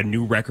a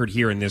new record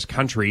here in this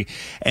country.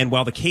 And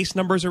while the case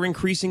numbers are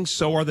increasing,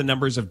 so are the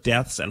numbers of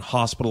deaths and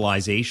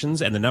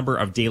hospitalizations. And the number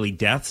of daily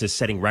deaths is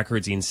setting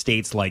records in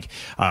states like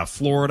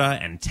Florida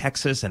and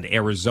Texas and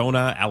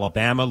Arizona,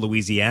 Alabama,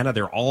 Louisiana.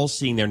 They're all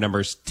seeing their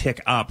numbers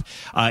tick up.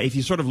 If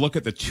you sort of look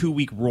at the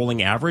 2-week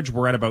rolling average,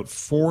 we're at about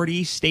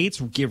 40 states,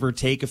 give or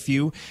take a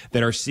few,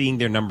 that are seeing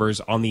their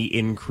numbers on the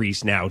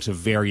increase now to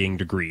varying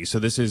degrees. So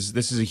this is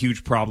a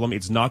huge problem.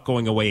 It's not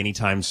going away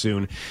anytime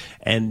soon.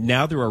 And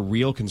now there are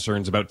real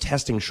concerns about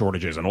testing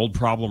shortages, an old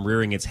problem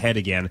rearing its head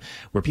again,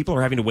 where people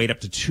are having to wait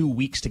up to 2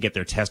 weeks to get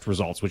their test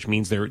results, which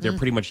means they're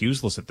pretty much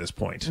useless at this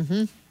point.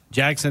 Mm-hmm.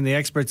 Jackson, the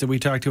experts that we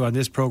talked to on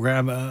this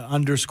program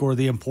underscore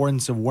the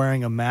importance of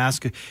wearing a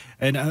mask.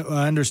 And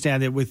I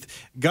understand that with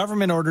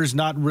government orders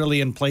not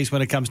really in place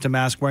when it comes to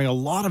mask wearing, a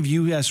lot of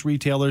U.S.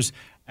 retailers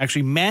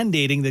actually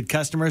mandating that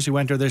customers who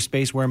enter their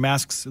space wear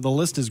masks. The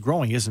list is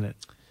growing, isn't it?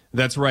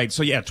 That's right.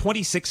 So,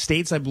 26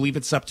 states, I believe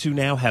it's up to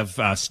now, have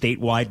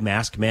statewide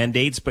mask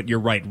mandates. But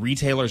you're right.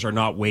 Retailers are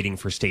not waiting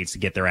for states to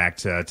get their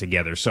act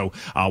together. So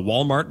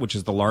Walmart, which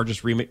is the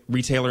largest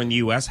retailer in the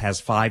U.S.,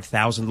 has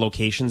 5,000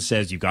 locations,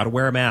 says you've got to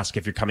wear a mask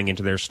if you're coming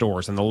into their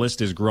stores. And the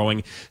list is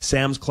growing.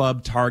 Sam's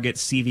Club, Target,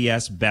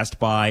 CVS, Best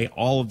Buy,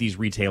 all of these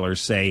retailers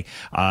say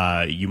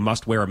you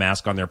must wear a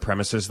mask on their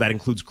premises. That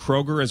includes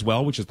Kroger as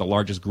well, which is the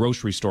largest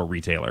grocery store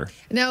retailer.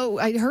 Now,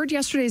 I heard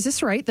yesterday, is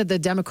this right, that the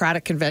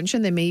Democratic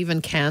Convention, they may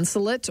even cancel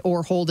it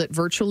or hold it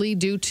virtually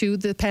due to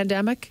the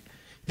pandemic?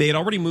 They had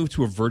already moved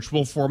to a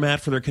virtual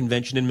format for their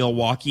convention in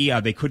Milwaukee.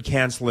 They could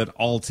cancel it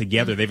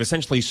altogether. They've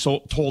essentially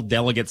told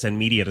delegates and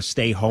media to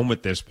stay home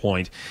at this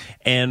point.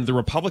 And the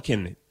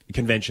Republican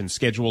convention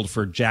scheduled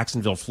for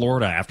Jacksonville,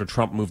 Florida, after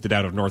Trump moved it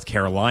out of North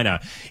Carolina,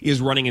 is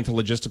running into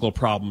logistical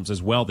problems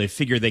as well. They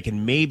figure they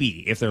can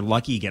maybe, if they're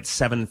lucky, get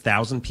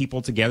 7,000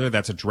 people together.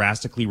 That's a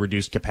drastically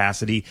reduced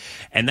capacity.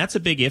 And that's a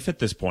big if at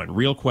this point.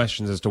 Real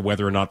questions as to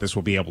whether or not this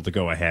will be able to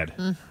go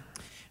ahead.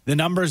 The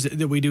numbers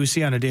that we do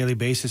see on a daily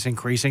basis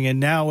increasing, and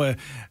now it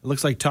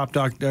looks like top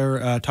doctor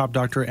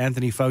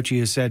Anthony Fauci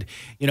has said,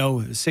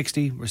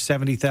 60 or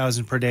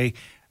 70,000 per day.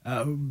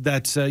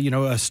 That's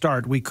a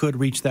start. We could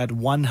reach that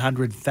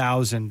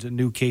 100,000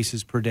 new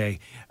cases per day.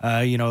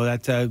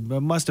 That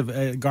must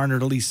have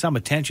garnered at least some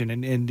attention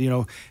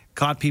and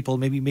caught people,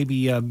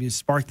 maybe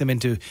sparked them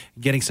into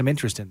getting some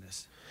interest in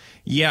this.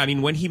 Yeah, I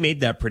mean, when he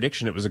made that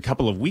prediction, it was a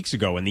couple of weeks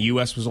ago, and the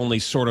U.S. was only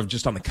sort of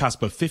just on the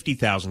cusp of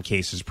 50,000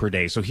 cases per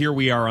day. So here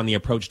we are on the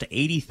approach to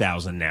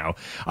 80,000 now.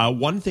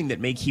 One thing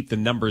that may keep the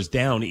numbers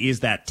down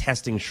is that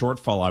testing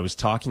shortfall I was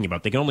talking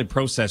about. They can only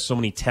process so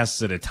many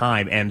tests at a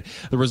time, and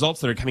the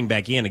results that are coming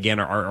back in, again,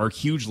 are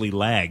hugely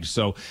lagged.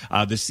 So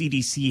the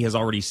CDC has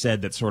already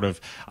said that sort of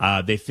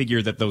they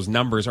figure that those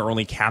numbers are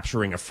only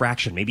capturing a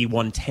fraction, maybe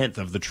 1/10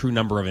 of the true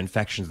number of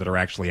infections that are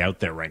actually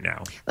out there right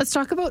now. Let's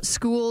talk about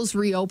schools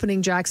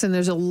reopening, Jackson.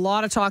 There's a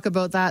lot of talk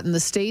about that in the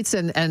States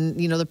and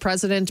the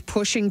president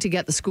pushing to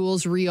get the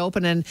schools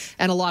reopen and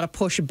a lot of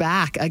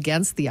pushback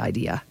against the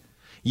idea.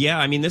 Yeah,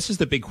 I mean, this is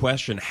the big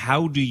question.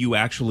 How do you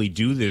actually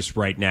do this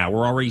right now?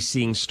 We're already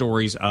seeing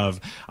stories of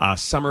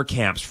summer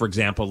camps, for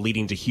example,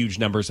 leading to huge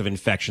numbers of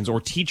infections,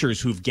 or teachers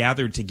who've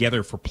gathered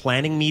together for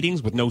planning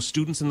meetings with no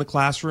students in the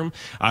classroom.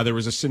 There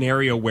was a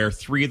scenario where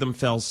 3 of them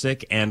fell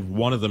sick and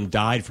 1 of them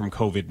died from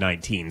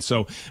COVID-19.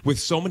 So with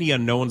so many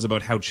unknowns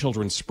about how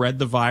children spread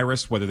the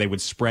virus, whether they would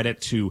spread it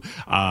to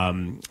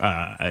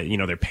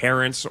their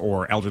parents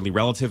or elderly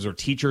relatives or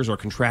teachers or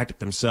contract it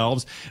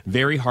themselves,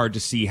 very hard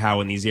to see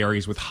how in these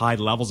areas with high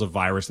levels of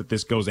virus that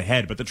this goes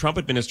ahead. But the Trump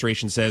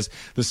administration says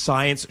the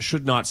science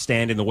should not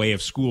stand in the way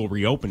of school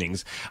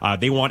reopenings.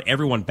 They want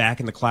everyone back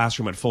in the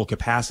classroom at full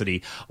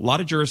capacity. A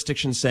lot of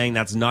jurisdictions saying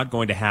that's not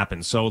going to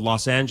happen. So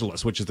Los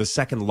Angeles, which is the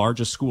second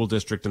largest school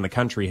district in the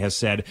country, has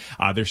said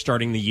they're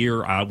starting the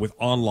year with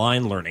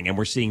online learning, and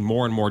we're seeing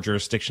more and more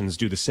jurisdictions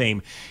do the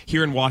same.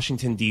 Here in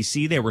Washington,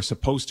 D.C., they were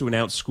supposed to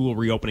announce school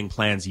reopening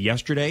plans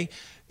yesterday.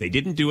 They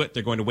didn't do it.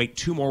 They're going to wait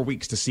 2 more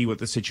weeks to see what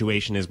the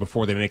situation is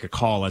before they make a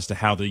call as to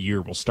how the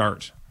year will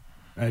start.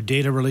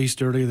 Data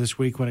released earlier this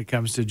week when it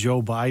comes to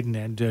Joe Biden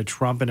and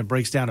Trump, and it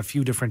breaks down a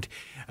few different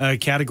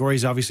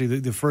categories. Obviously,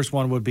 the first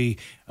one would be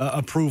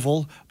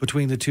approval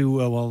between the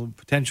two,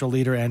 potential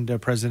leader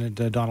and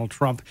President Donald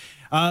Trump.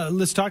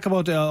 Let's talk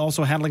about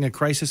also handling a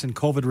crisis and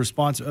COVID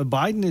response.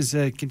 Biden is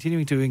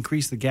continuing to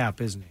increase the gap,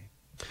 isn't he?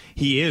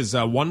 He is.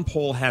 One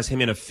poll has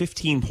him in a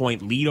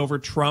 15-point lead over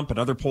Trump.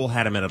 Another poll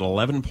had him at an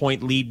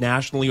 11-point lead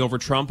nationally over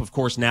Trump. Of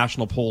course,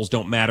 national polls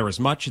don't matter as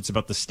much. It's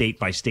about the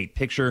state-by-state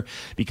picture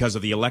because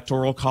of the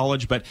Electoral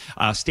College. But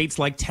states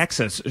like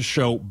Texas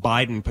show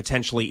Biden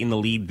potentially in the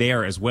lead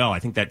there as well. I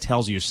think that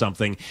tells you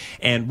something.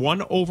 And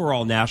one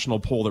overall national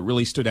poll that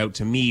really stood out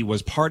to me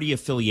was party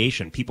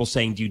affiliation. People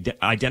saying, do you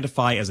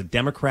identify as a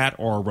Democrat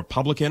or a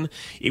Republican?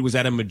 It was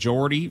at a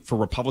majority for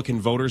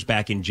Republican voters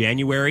back in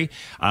January.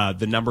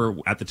 The number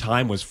at the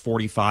time was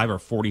 45 or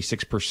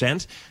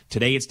 46%.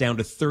 Today it's down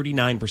to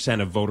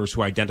 39% of voters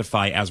who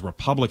identify as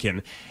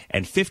Republican,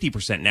 and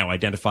 50% now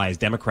identify as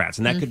Democrats.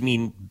 And that could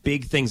mean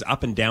big things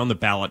up and down the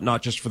ballot,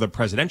 not just for the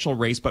presidential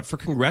race, but for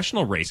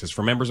congressional races,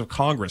 for members of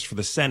Congress, for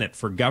the Senate,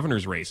 for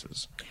governor's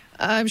races.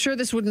 I'm sure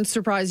this wouldn't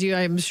surprise you.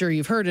 I'm sure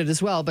you've heard it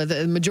as well, but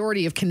the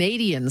majority of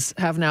Canadians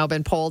have now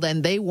been polled,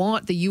 and they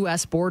want the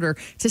U.S. border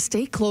to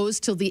stay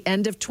closed till the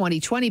end of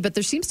 2020. But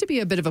there seems to be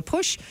a bit of a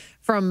push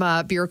from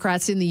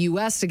bureaucrats in the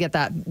U.S. to get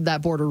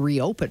that border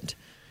reopened.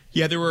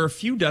 Yeah, there were a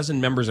few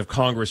dozen members of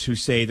Congress who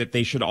say that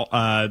they should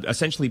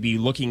essentially be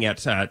looking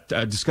at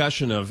a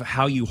discussion of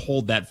how you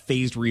hold that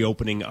phased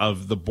reopening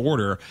of the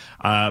border.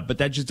 But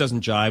that just doesn't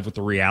jive with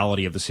the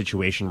reality of the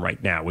situation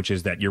right now, which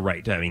is that you're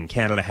right. I mean,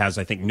 Canada has,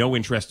 I think, no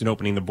interest in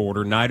opening the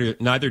border.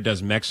 Neither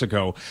does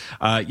Mexico.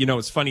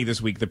 It's funny this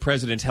week. The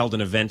president held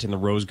an event in the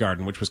Rose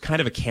Garden, which was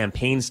kind of a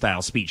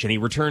campaign-style speech, and he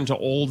returned to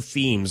old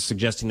themes,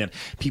 suggesting that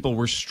people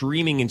were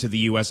streaming into the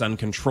U.S.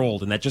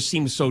 uncontrolled, and that just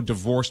seems so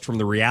divorced from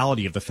the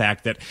reality of the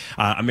fact that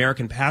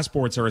American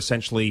passports are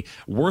essentially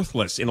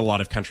worthless in a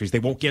lot of countries. They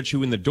won't get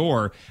you in the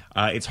door.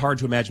 It's hard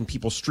to imagine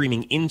people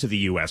streaming into the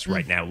U.S.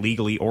 right now,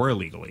 legally or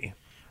illegally.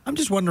 I'm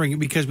just wondering,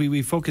 because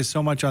we focus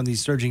so much on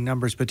these surging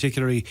numbers,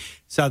 particularly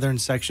southern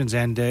sections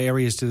and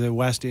areas to the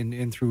west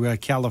in through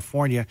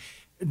California.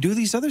 Do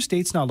these other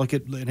states not look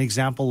at an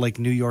example like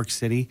New York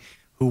City,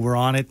 who were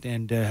on it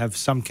and have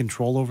some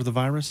control over the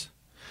virus?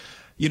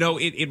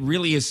 It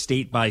really is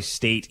state by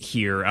state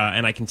here.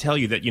 And I can tell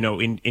you that,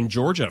 in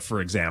Georgia,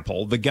 for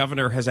example, the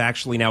governor has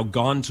actually now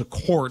gone to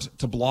court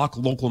to block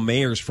local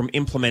mayors from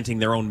implementing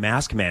their own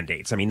mask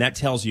mandates. I mean, that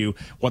tells you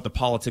what the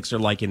politics are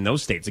like in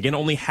those states. Again,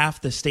 only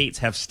half the states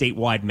have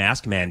statewide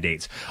mask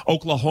mandates.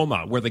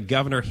 Oklahoma, where the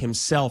governor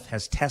himself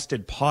has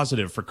tested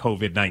positive for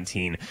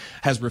COVID-19,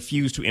 has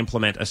refused to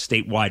implement a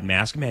statewide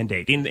mask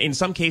mandate. In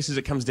some cases,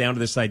 it comes down to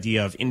this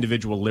idea of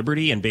individual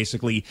liberty and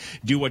basically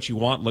do what you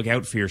want, look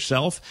out for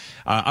yourself.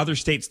 Other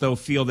states, though,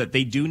 feel that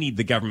they do need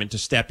the government to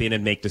step in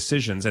and make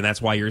decisions, and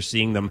that's why you're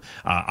seeing them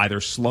either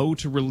slow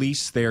to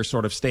release their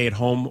sort of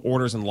stay-at-home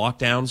orders and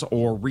lockdowns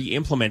or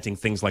re-implementing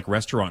things like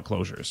restaurant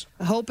closures.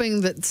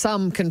 Hoping that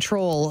some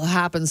control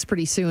happens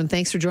pretty soon.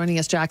 Thanks for joining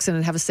us, Jackson,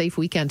 and have a safe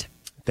weekend.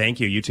 Thank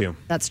you. You too.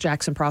 That's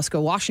Jackson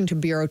Prosco, Washington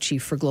Bureau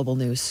Chief for Global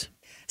News.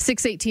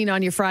 6:18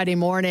 on your Friday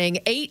morning.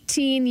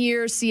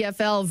 18-year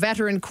CFL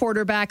veteran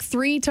quarterback,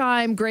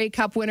 three-time Grey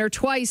Cup winner,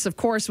 twice, of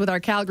course, with our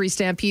Calgary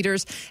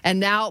Stampeders,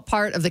 and now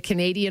part of the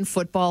Canadian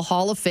Football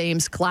Hall of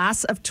Fame's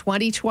class of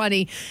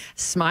 2020.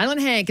 Smilin'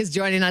 Hank is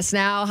joining us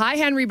now. Hi,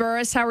 Henry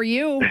Burris. How are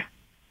you?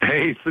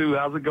 Hey, Sue.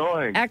 How's it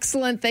going?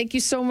 Excellent. Thank you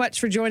so much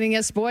for joining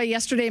us. Boy,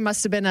 yesterday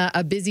must have been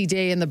a busy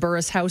day in the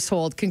Burris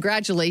household.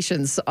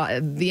 Congratulations.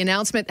 The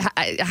announcement,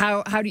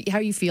 how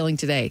are you feeling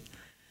today?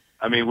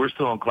 I mean, we're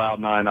still on cloud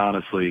nine,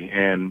 honestly.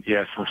 And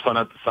yes, from sun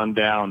up to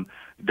sundown,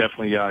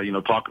 definitely,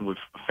 talking with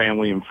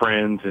family and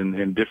friends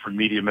and different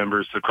media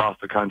members across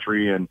the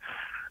country. And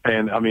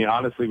I mean,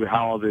 honestly, with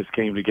how all this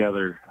came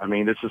together, I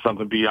mean, this is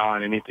something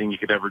beyond anything you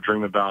could ever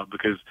dream about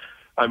because,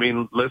 I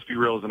mean, let's be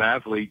real, as an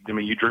athlete, I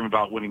mean, you dream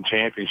about winning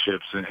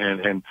championships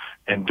and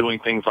doing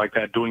things like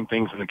that, doing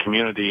things in the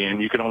community.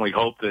 And you can only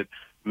hope that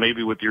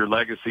maybe with your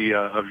legacy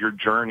of your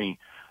journey,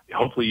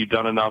 hopefully you've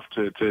done enough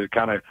to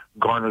kind of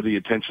garner the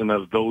attention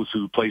of those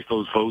who place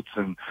those votes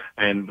and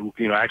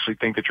actually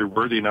think that you're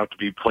worthy enough to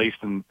be placed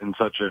in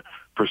such a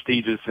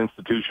prestigious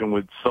institution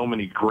with so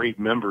many great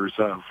members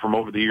from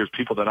over the years,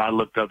 people that I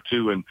looked up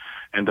to,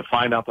 and to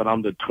find out that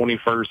I'm the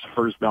 21st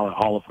first ballot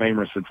Hall of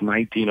Famer since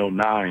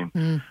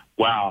 1909.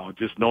 Wow,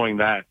 just knowing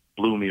that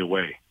blew me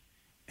away.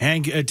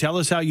 Hank, tell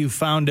us how you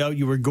found out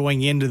you were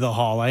going into the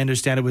Hall. I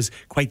understand it was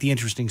quite the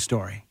interesting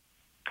story.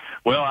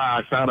 Well,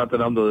 I found out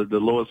that I'm the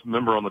lowest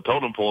member on the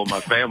totem pole of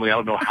my family. I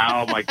don't know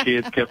how my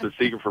kids kept it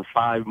secret for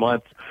 5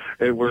 months.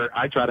 Where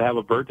I try to have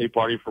a birthday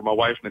party for my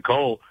wife,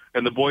 Nicole,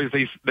 and the boys,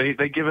 they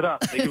give it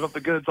up. They give up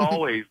the goods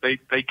always.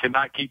 They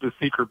cannot keep a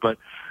secret, but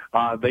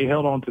they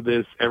held on to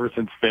this ever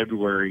since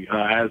February,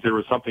 as there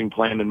was something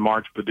planned in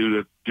March, but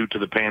due to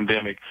the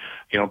pandemic,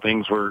 we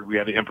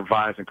had to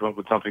improvise and come up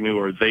with something new,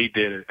 or they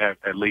did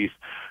at least.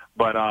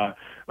 But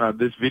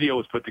this video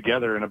was put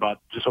together, and about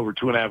just over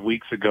 2.5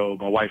 weeks ago,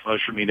 my wife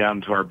ushered me down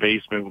into our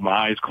basement with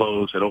my eyes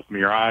closed, said, "Open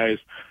your eyes."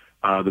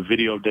 The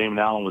video of Damon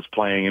Allen was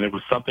playing, and it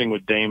was something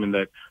with Damon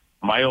that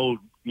my old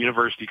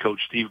university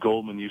coach, Steve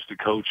Goldman, used to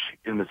coach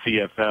in the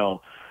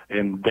CFL.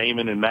 And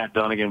Damon and Matt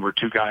Dunnigan were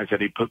two guys that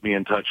he put me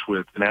in touch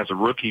with. And as a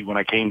rookie, when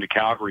I came to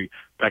Calgary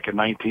back in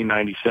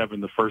 1997,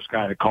 the first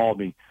guy that called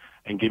me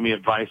and give me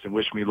advice and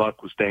wish me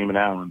luck was Damon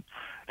Allen.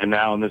 And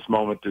now in this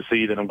moment to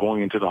see that I'm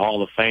going into the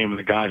Hall of Fame, and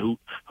the guy who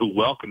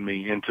welcomed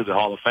me into the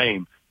Hall of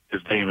Fame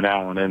is Damon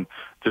Allen. And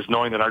just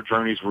knowing that our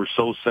journeys were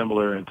so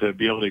similar, and to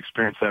be able to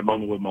experience that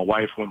moment with my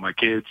wife, with my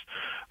kids,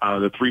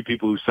 the three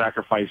people who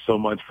sacrificed so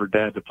much for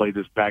Dad to play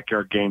this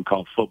backyard game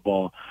called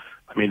football,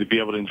 I mean, to be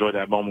able to enjoy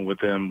that moment with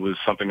them was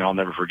something I'll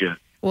never forget.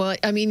 Well,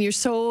 I mean, you're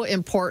so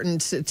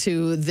important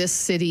to this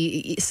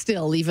city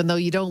still, even though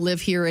you don't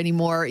live here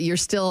anymore. You're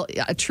still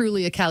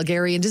truly a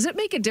Calgarian. Does it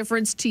make a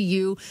difference to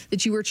you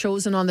that you were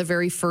chosen on the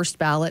very first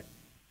ballot?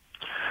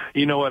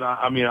 You know what?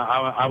 I mean,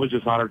 I was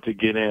just honored to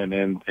get in,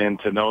 and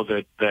to know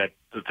that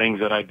the things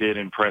that I did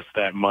impressed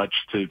that much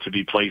to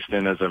be placed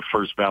in as a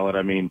first ballot.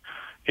 I mean,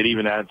 it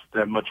even adds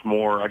that much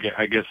more.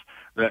 I guess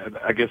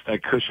that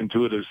cushion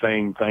to it of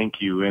saying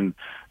thank you. And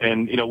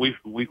you know, we've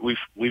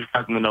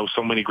gotten to know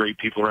so many great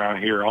people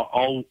around here,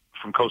 all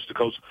from coast to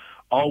coast.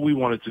 All we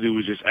wanted to do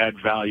was just add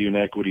value and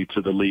equity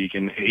to the league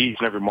and each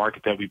and every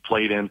market that we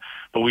played in.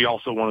 But we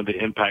also wanted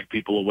to impact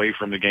people away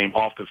from the game,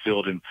 off the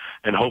field, and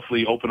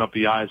hopefully open up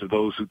the eyes of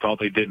those who thought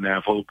they didn't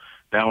have hope.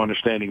 Now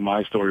understanding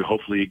my story,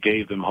 hopefully it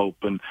gave them hope.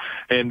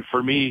 And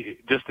for me,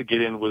 just to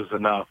get in was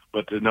enough.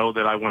 But to know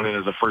that I went in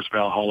as a first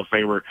ballot Hall of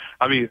Famer,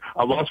 I mean,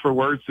 I'm lost for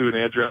words to it,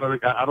 Andrew.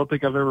 I don't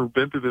think I've ever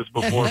been through this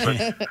before.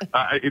 But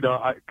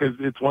because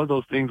it's one of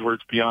those things where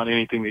it's beyond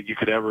anything that you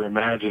could ever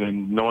imagine.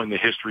 And knowing the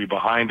history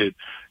behind it,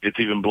 it's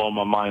even blown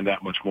my mind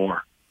that much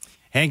more.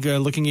 Hank,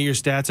 looking at your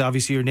stats,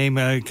 obviously your name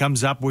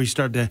comes up where you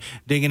start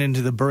digging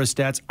into the Burris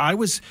stats.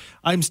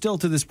 I'm still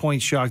to this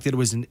point shocked that it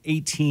was an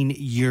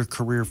 18-year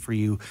career for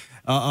you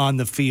on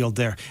the field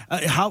there.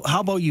 How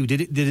about you?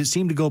 Did it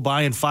seem to go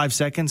by in 5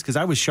 seconds? Because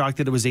I was shocked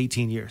that it was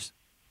 18 years.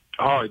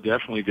 Oh, it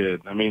definitely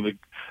did. I mean,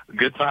 the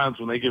good times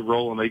when they get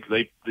rolling,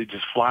 they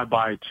just fly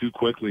by too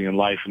quickly in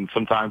life, and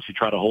sometimes you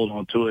try to hold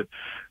on to it,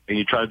 and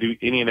you try to do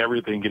any and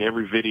everything, get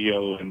every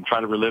video, and try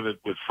to relive it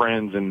with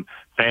friends and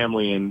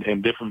family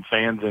and different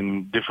fans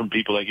and different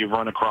people that you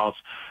run across,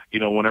 you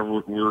know,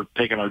 whenever we're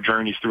taking our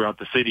journeys throughout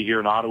the city here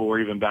in Ottawa or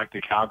even back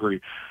to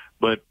Calgary.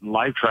 But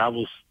life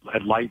travels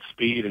at light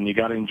speed, and you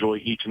got to enjoy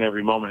each and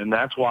every moment. And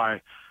that's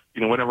why,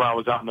 you know, whenever I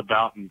was out and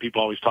about and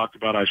people always talked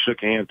about I shook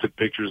hands, took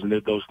pictures, and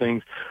did those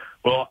things,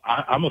 well,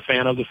 I'm a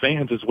fan of the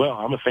fans as well.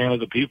 I'm a fan of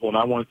the people, and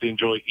I wanted to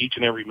enjoy each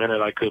and every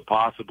minute I could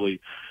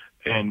possibly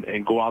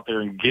and go out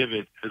there and give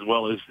it as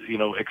well as, you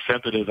know,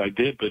 accept it as I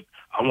did. But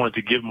I wanted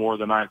to give more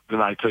than I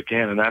took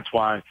in, and that's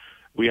why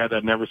we had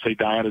that never say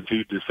die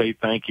attitude to say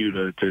thank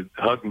you, to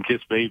hug and kiss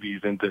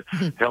babies, and to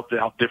help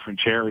out different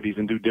charities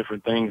and do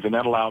different things. And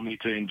that allowed me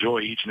to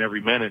enjoy each and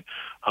every minute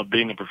of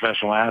being a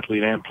professional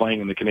athlete and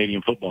playing in the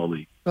Canadian Football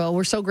League. Well,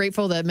 we're so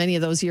grateful that many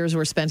of those years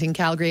were spent in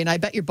Calgary. And I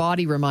bet your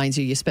body reminds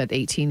you spent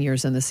 18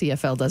 years in the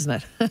CFL, doesn't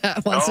it?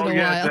 Once in a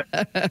while.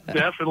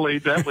 Definitely.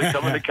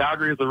 Coming to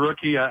Calgary as a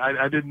rookie,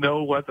 I didn't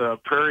know what the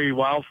prairie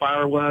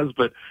wildfire was,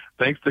 but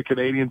thanks to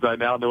Canadians, I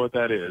now know what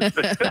that is.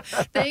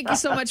 Thank you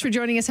so much for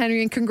joining us,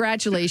 Henry, and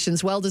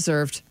congratulations. Well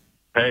deserved.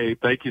 Hey,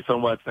 thank you so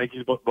much. Thank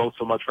you both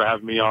so much for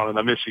having me on, and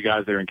I miss you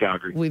guys there in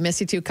Calgary. We miss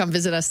you too. Come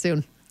visit us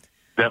soon.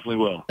 Definitely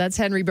will. That's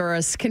Henry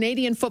Burris,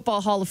 Canadian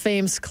Football Hall of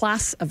Fame's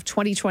Class of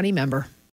 2020 member.